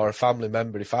friend or a family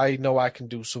member, if I know I can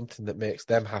do something that makes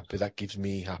them happy, that gives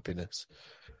me happiness.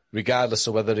 Regardless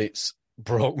of whether it's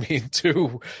broke me in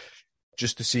two,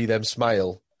 just to see them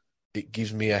smile, it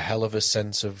gives me a hell of a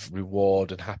sense of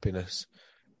reward and happiness.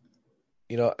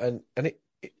 And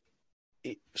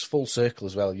it's full circle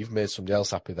as well. You've made somebody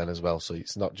else happy then as well, so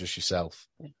it's not just yourself.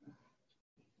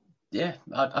 Yeah,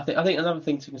 I think another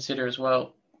thing to consider as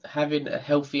well, having a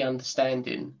healthy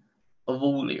understanding of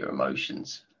all your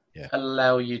emotions Yeah.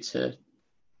 allow you to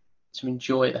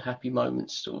enjoy the happy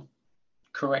moments sort of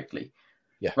correctly.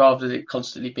 Yeah. Rather than it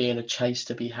constantly being a chase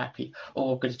to be happy.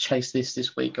 Oh, I'm going to chase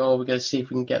this week. Oh, we're going to see if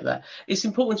we can get that. It's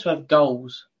important to have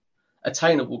goals,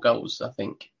 attainable goals, I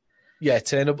think. Yeah,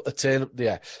 attainable.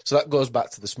 Yeah. So that goes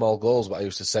back to the small goals, what I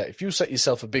used to say. If you set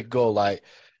yourself a big goal, like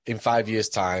in 5 years'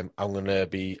 time, I'm going to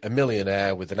be a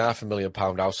millionaire with an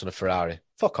 £500,000 house and a Ferrari.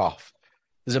 Fuck off.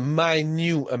 There's a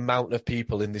minute amount of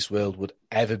people in this world would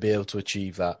ever be able to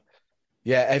achieve that.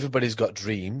 Yeah, everybody's got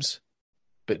dreams,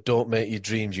 but don't make your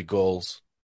dreams your goals.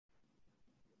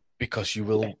 Because you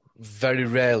will very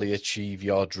rarely achieve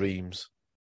your dreams.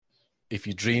 If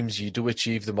your dreams, you do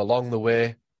achieve them along the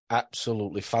way,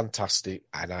 absolutely fantastic,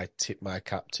 and I tip my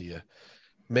cap to you.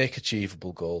 Make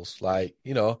achievable goals. Like,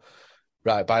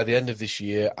 right, by the end of this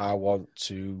year, I want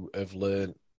to have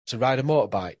learned to ride a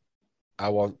motorbike. I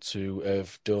want to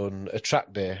have done a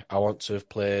track day. I want to have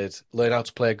learned how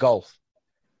to play golf.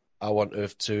 I want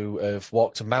to have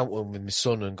walked a mountain with my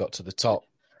son and got to the top.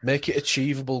 Make it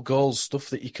achievable goals, stuff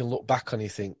that you can look back on and you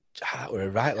think, we're a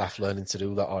right laugh learning to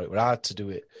do that, or it were hard to do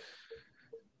it.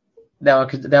 Now I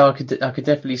could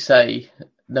definitely say,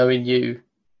 knowing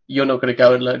you're not going to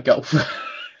go and learn golf.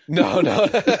 No.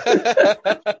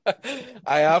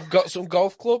 I have got some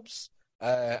golf clubs,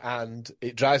 and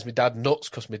it drives my dad nuts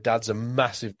because my dad's a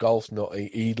massive golf nut.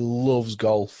 He loves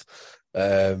golf.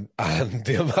 And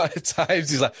the amount of times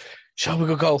he's like, shall we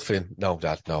go golfing? No,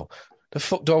 Dad, no. The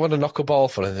fuck do I want to knock a ball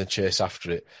for and then chase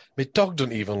after it? My dog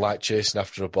doesn't even like chasing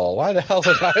after a ball. Why the hell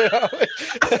would I?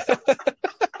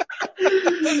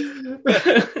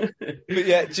 But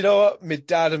yeah, do you know what? My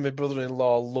dad and my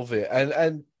brother-in-law love it.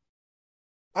 And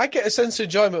I get a sense of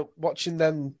enjoyment watching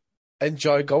them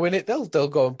enjoy going it. They'll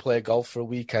go and play golf for a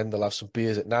weekend. They'll have some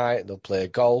beers at night and they'll play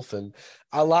golf. And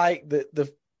I like that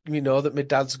that my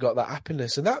dad's got that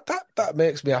happiness, and that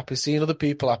makes me happy. Seeing other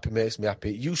people happy makes me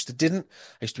happy. It didn't.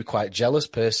 I used to be quite a jealous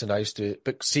person.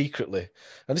 But secretly,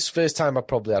 and this is the first time I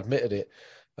probably admitted it.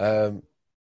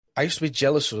 I used to be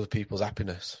jealous of other people's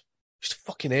happiness. I used to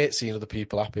fucking hate seeing other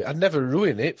people happy. I'd never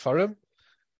ruin it for them,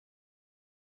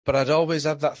 but I'd always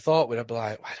have that thought where I'd be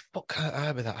like, why the fuck can't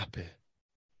I be that happy?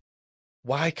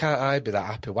 Why can't I be that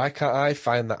happy? Why can't I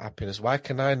find that happiness? Why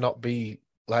can I not be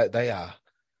like they are?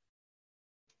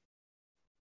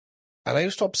 And I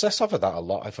used to obsess over that a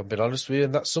lot, if I'm being honest with you.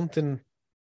 And that's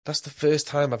the first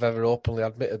time I've ever openly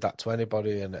admitted that to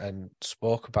anybody and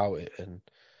spoke about it. And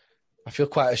I feel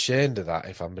quite ashamed of that,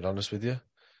 if I'm being honest with you.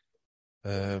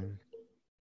 Yeah,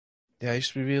 I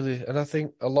used to be really, and I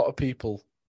think a lot of people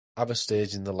have a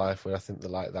stage in their life where I think they're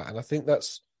like that. And I think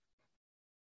that's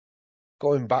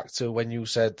going back to when you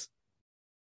said,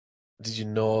 did you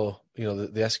know, the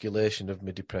escalation of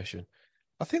my depression?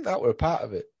 I think that were a part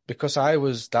of it. Because I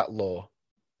was that low,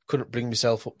 couldn't bring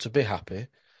myself up to be happy.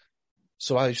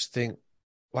 So I used to think,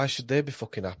 why should they be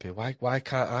fucking happy? Why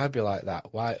can't I be like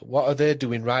that? What are they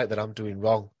doing right that I'm doing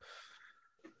wrong?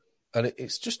 And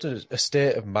it's just a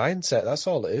state of mindset. That's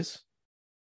all it is.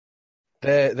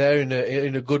 they're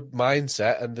in a good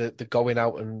mindset, and they're going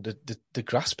out and they're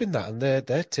grasping that, and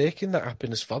they're taking that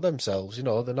happiness for themselves. You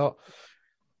know, they're not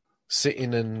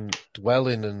sitting and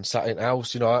dwelling and sat in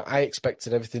house. You know, I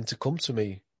expected everything to come to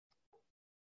me.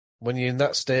 When you're in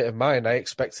that state of mind, I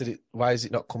expected it. Why is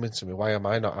it not coming to me? Why am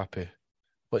I not happy?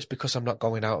 Well, it's because I'm not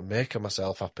going out and making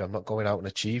myself happy. I'm not going out and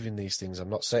achieving these things. I'm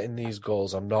not setting these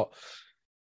goals. I'm not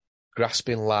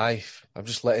grasping life. I'm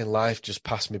just letting life just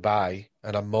pass me by,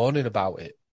 and I'm moaning about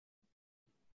it.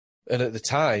 And at the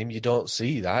time, you don't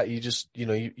see that. You just, you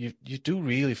know, you do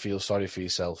really feel sorry for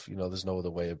yourself. You know, there's no other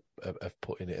way of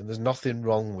putting it. And there's nothing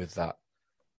wrong with that.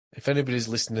 If anybody's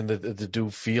listening that they do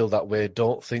feel that way,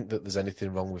 don't think that there's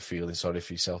anything wrong with feeling sorry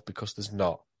for yourself, because there's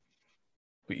not.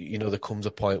 But, you know, there comes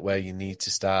a point where you need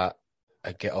to start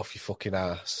and get off your fucking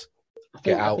ass.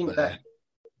 Get out there.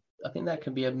 I think that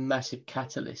can be a massive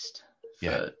catalyst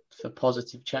for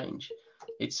positive change.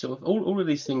 It's sort of all of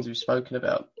these things we've spoken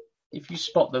about. If you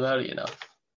spot them early enough,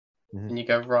 and you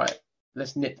go, right,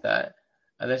 let's nip that,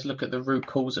 and let's look at the root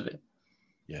cause of it.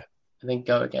 Yeah. And then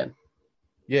go again.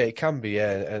 Yeah, it can be,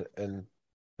 yeah. And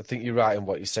I think you're right in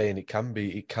what you're saying. It can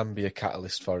be a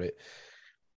catalyst for it.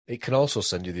 It can also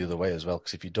send you the other way as well,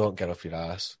 because if you don't get off your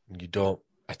ass and you don't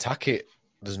attack it,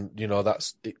 you know,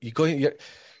 you're going.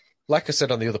 Like I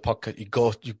said on the other podcast,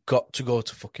 you've got to go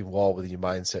to fucking war with your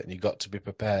mindset, and you've got to be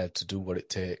prepared to do what it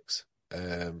takes.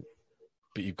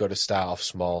 But you've got to start off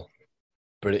small.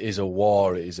 But it is a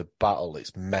war, it is a battle,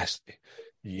 it's messy.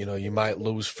 You know, you might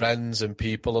lose friends and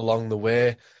people along the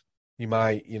way. You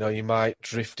might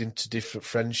drift into different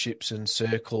friendships and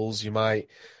circles. But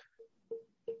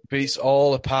it's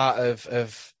all a part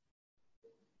of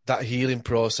that healing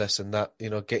process, and that, you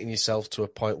know, getting yourself to a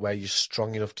point where you're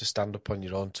strong enough to stand up on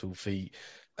your own 2 feet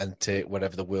and take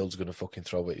whatever the world's going to fucking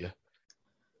throw at you.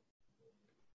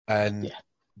 And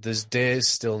there's days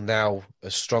still now,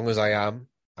 as strong as I am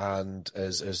and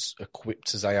as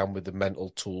equipped as I am with the mental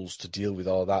tools to deal with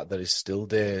all that, there is still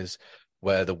days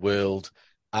where the world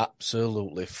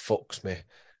absolutely fucks me,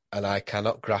 and I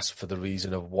cannot grasp for the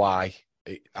reason of why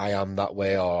I am that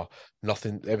way, or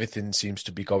everything seems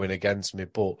to be going against me.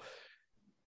 But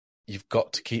you've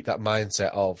got to keep that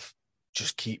mindset of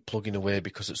just keep plugging away,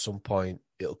 because at some point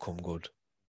it'll come good.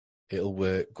 It'll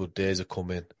work. Good days are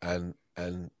coming, and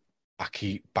I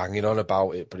keep banging on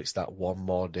about it, but it's that one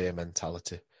more day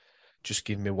mentality. Just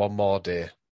give me one more day.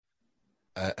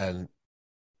 And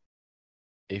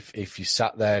if you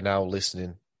sat there now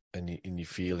listening and you're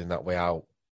feeling that way out,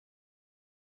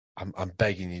 I'm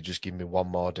begging you, just give me one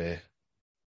more day.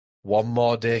 One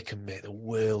more day can make the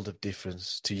world of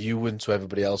difference to you and to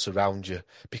everybody else around you,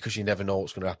 because you never know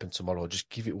what's going to happen tomorrow. Just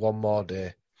give it one more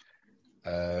day.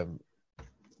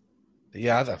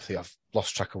 Yeah, I think I've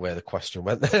lost track of where the question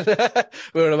went. Then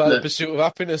we're about the pursuit of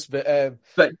happiness, but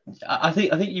I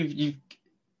think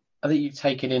you've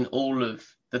taken in all of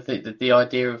the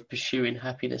idea of pursuing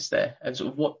happiness there, and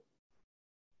sort of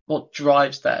what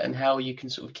drives that, and how you can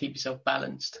sort of keep yourself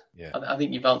balanced. Yeah, I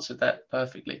think you've answered that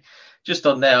perfectly. Just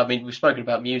on there, I mean, we've spoken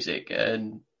about music,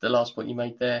 and the last point you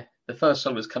made there, the first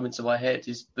song that's come into my head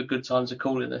is "The Good Times Are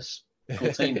Calling Us,"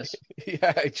 Cortinas.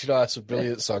 Yeah, that's a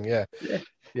brilliant song. Yeah.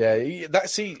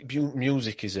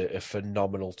 Music is a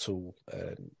phenomenal tool.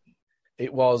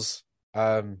 It was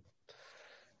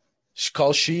she's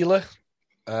called Sheila.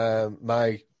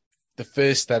 The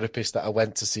first therapist that I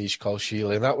went to see, she's called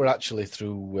Sheila, and that were actually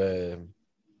through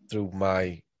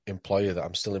my employer that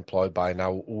I'm still employed by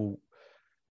now, who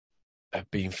have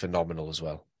been phenomenal as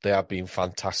well. They have been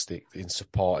fantastic in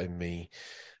supporting me.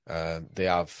 They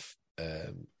have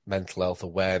mental health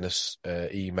awareness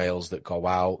emails that go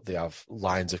out. They have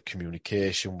lines of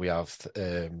communication. We have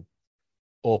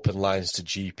open lines to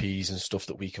GPs and stuff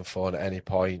that we can phone at any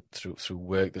point through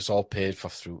work. That's all paid for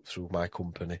through my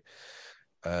company.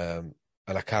 And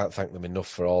I can't thank them enough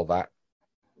for all that.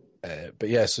 But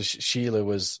yeah, so Sheila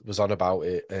was on about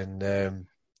it, and as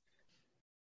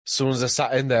soon as I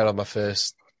sat in there on my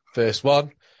first one,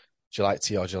 do you like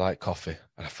tea or do you like coffee?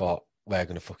 And I thought, we're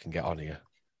going to fucking get on here.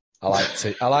 I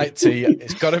like tea.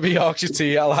 It's got to be Yorkshire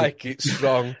tea. I like it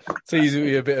strong. Tea's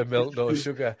with a bit of milk, no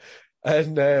sugar.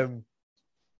 And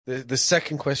the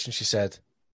second question, she said,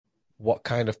 what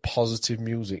kind of positive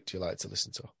music do you like to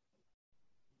listen to?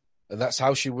 And that's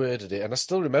how she worded it. And I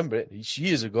still remember it. It's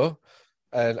years ago.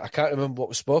 And I can't remember what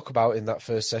we spoke about in that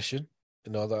first session.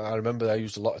 You know, I remember I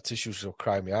used a lot of tissues to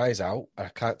cry my eyes out. I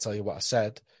can't tell you what I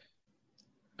said.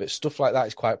 But stuff like that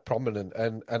is quite prominent.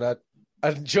 And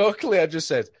jokingly, I just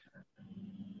said,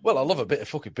 well, I love a bit of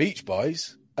fucking Beach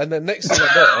Boys. And then next thing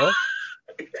I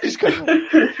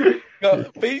know,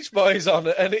 got Beach Boys on,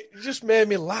 and it just made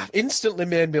me laugh. Instantly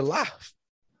made me laugh,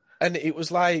 and it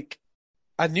was like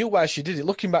I knew why she did it.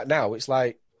 Looking back now, it's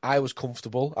like I was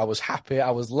comfortable, I was happy,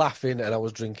 I was laughing, and I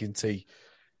was drinking tea.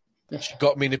 She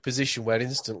got me in a position where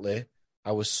instantly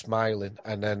I was smiling,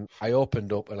 and then I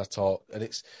opened up and I talked, and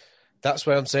that's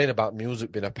what I'm saying about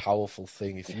music being a powerful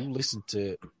thing. If you listen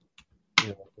to,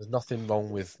 there's nothing wrong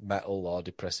with metal or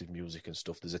depressive music and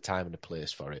stuff. There's a time and a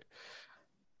place for it.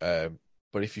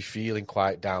 But if you're feeling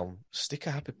quite down, stick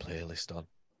a happy playlist on.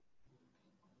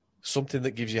 Something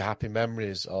that gives you happy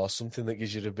memories, or something that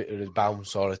gives you a bit of a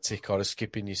bounce or a tick or a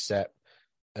skip in your step.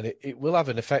 And it will have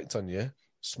an effect on you.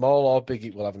 Small or big,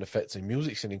 it will have an effect. And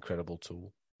music's an incredible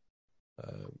tool.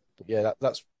 But yeah,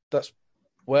 that's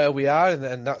where we are,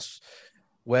 and that's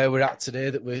where we're at today,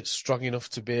 that we're strong enough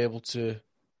to be able to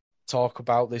talk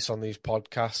about this on these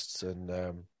podcasts.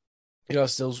 And, I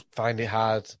still find it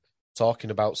hard talking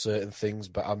about certain things,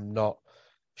 but I'm not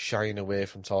shying away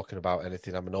from talking about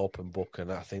anything. I'm an open book,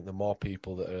 and I think the more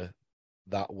people that are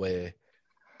that way,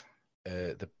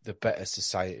 the better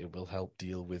society will help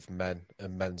deal with men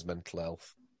and men's mental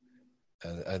health,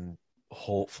 and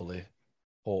hopefully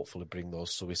bring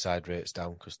those suicide rates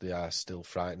down, because they are still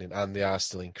frightening and they are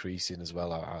still increasing as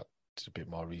well. I did a bit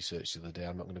more research the other day.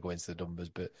 I'm not going to go into the numbers,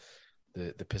 but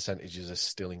the percentages are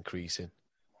still increasing.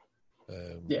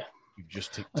 We've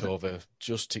just ticked over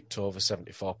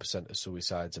 74% of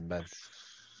suicides in men.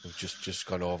 We've just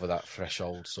gone over that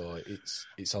threshold, so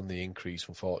it's on the increase,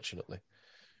 unfortunately.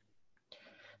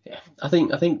 Yeah, I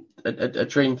think a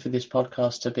dream for this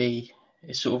podcast to be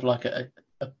is sort of like an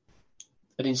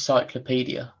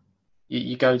encyclopedia.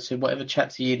 You go to whatever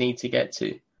chapter you need to get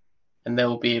to, and there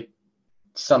will be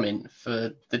something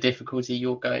for the difficulty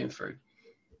you're going through.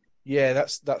 Yeah,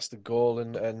 that's the goal,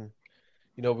 and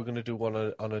we're going to do one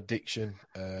on addiction.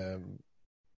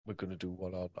 We're going to do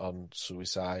one on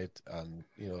suicide, and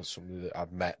somebody that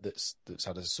I've met that's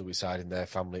had a suicide in their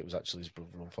family. It was actually his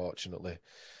brother, unfortunately.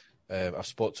 I've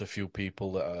spoke to a few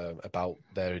people about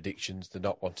their addictions. They're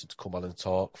not wanting to come on and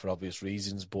talk for obvious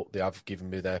reasons, but they have given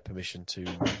me their permission to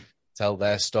tell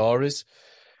their stories.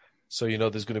 So,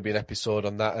 there's going to be an episode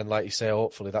on that. And like you say,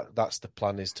 hopefully that's the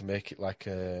plan, is to make it like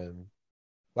an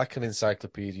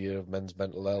encyclopedia of men's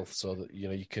mental health, so that,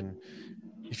 you can,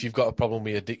 if you've got a problem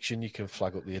with addiction, you can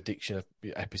flag up the addiction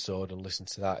episode and listen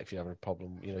to that. If you're having a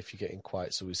problem, if you're getting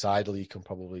quite suicidal, you can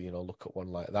probably, look at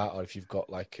one like that. Or if you've got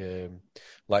like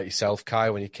yourself, Kai,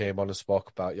 when you came on and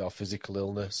spoke about your physical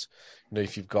illness,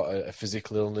 if you've got a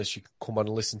physical illness, you can come on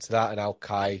and listen to that, and how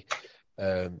Kai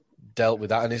dealt with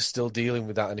that and is still dealing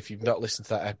with that. And if you've not listened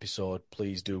to that episode,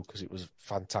 please do, because it was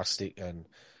fantastic, and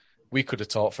we could have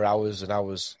talked for hours and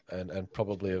hours, and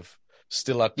probably have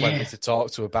still had plenty to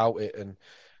talk to about it.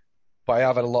 But I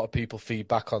have had a lot of people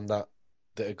feedback on that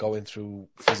are going through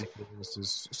physical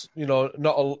illnesses.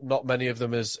 Not many of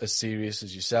them as serious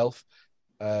as yourself.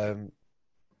 There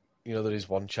is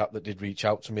one chap that did reach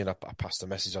out to me, and I passed a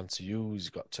message on to you. He's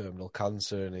got terminal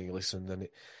cancer, and he listened, and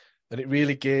it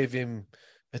really gave him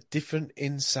a different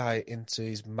insight into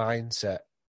his mindset,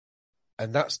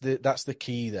 and that's the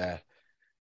key there.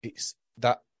 It's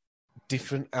that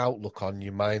different outlook on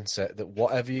your mindset, that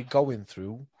whatever you're going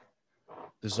through,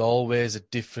 there's always a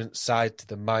different side to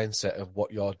the mindset of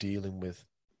what you're dealing with.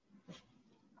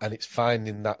 And it's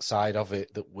finding that side of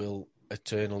it that will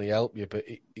eternally help you, but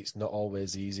it's not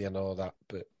always easy, I know that.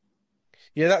 But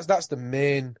yeah, that's the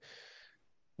main,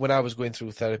 when I was going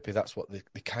through therapy, that's what they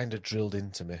kind of drilled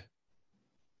into me.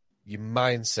 Your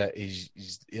mindset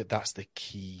that's the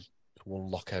key to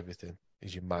unlock everything.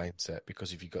 Is your mindset,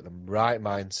 because if you've got the right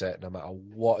mindset, no matter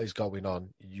what is going on,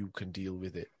 you can deal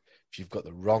with it. If you've got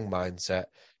the wrong mindset,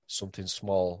 something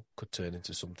small could turn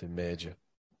into something major.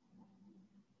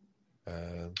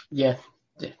 You've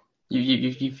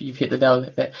hit the nail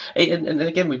there. And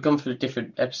again, we've gone through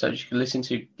different episodes you can listen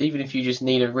to. Even if you just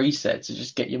need a reset to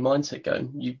just get your mindset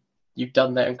going, you've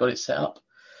done that and got it set up.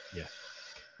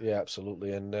 Yeah,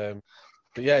 absolutely. And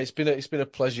but yeah, it's been a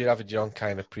pleasure having you on.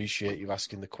 Kind of appreciate you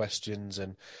asking the questions,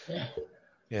 and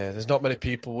there's not many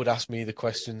people would ask me the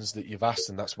questions that you've asked,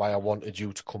 and that's why I wanted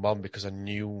you to come on, because I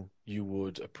knew you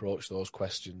would approach those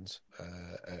questions,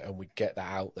 and we'd get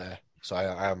that out there. So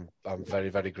I'm very,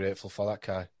 very grateful for that,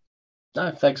 Kai.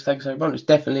 No, thanks everyone. It's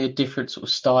definitely a different sort of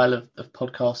style of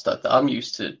podcast that I'm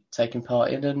used to taking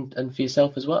part in, and for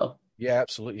yourself as well. Yeah,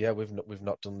 absolutely. Yeah, we've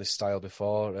not done this style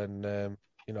before, and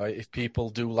if people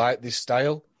do like this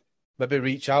style, maybe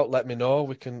reach out, let me know.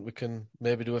 We can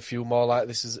maybe do a few more like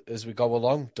this as we go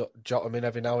along. Jot them in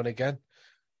every now and again.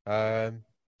 So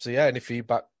yeah, any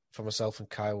feedback from myself and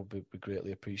Kyle would be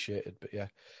greatly appreciated. But yeah,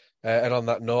 And on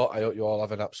that note, I hope you all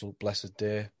have an absolute blessed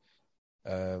day.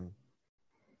 And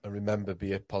remember,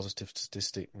 be a positive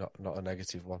statistic, not a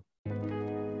negative one.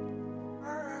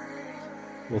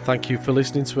 Well, thank you for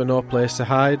listening to A No Place to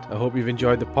Hide. I hope you've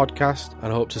enjoyed the podcast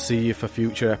and I hope to see you for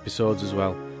future episodes as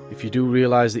well. If you do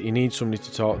realise that you need somebody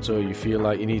to talk to, or you feel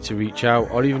like you need to reach out,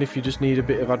 or even if you just need a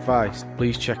bit of advice,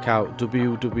 please check out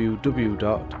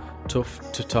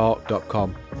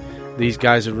www.toughtotalk.com. These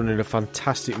guys are running a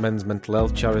fantastic men's mental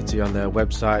health charity on their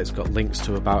website. It's got links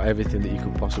to about everything that you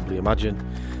could possibly imagine.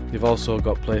 They've also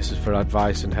got places for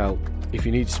advice and help. If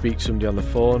you need to speak to somebody on the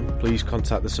phone, please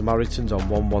contact the Samaritans on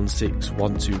 116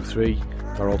 123,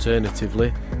 or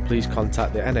alternatively, please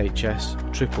contact the NHS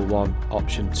 111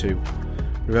 option 2.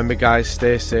 Remember guys,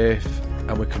 stay safe,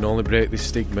 and we can only break this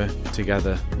stigma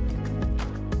together.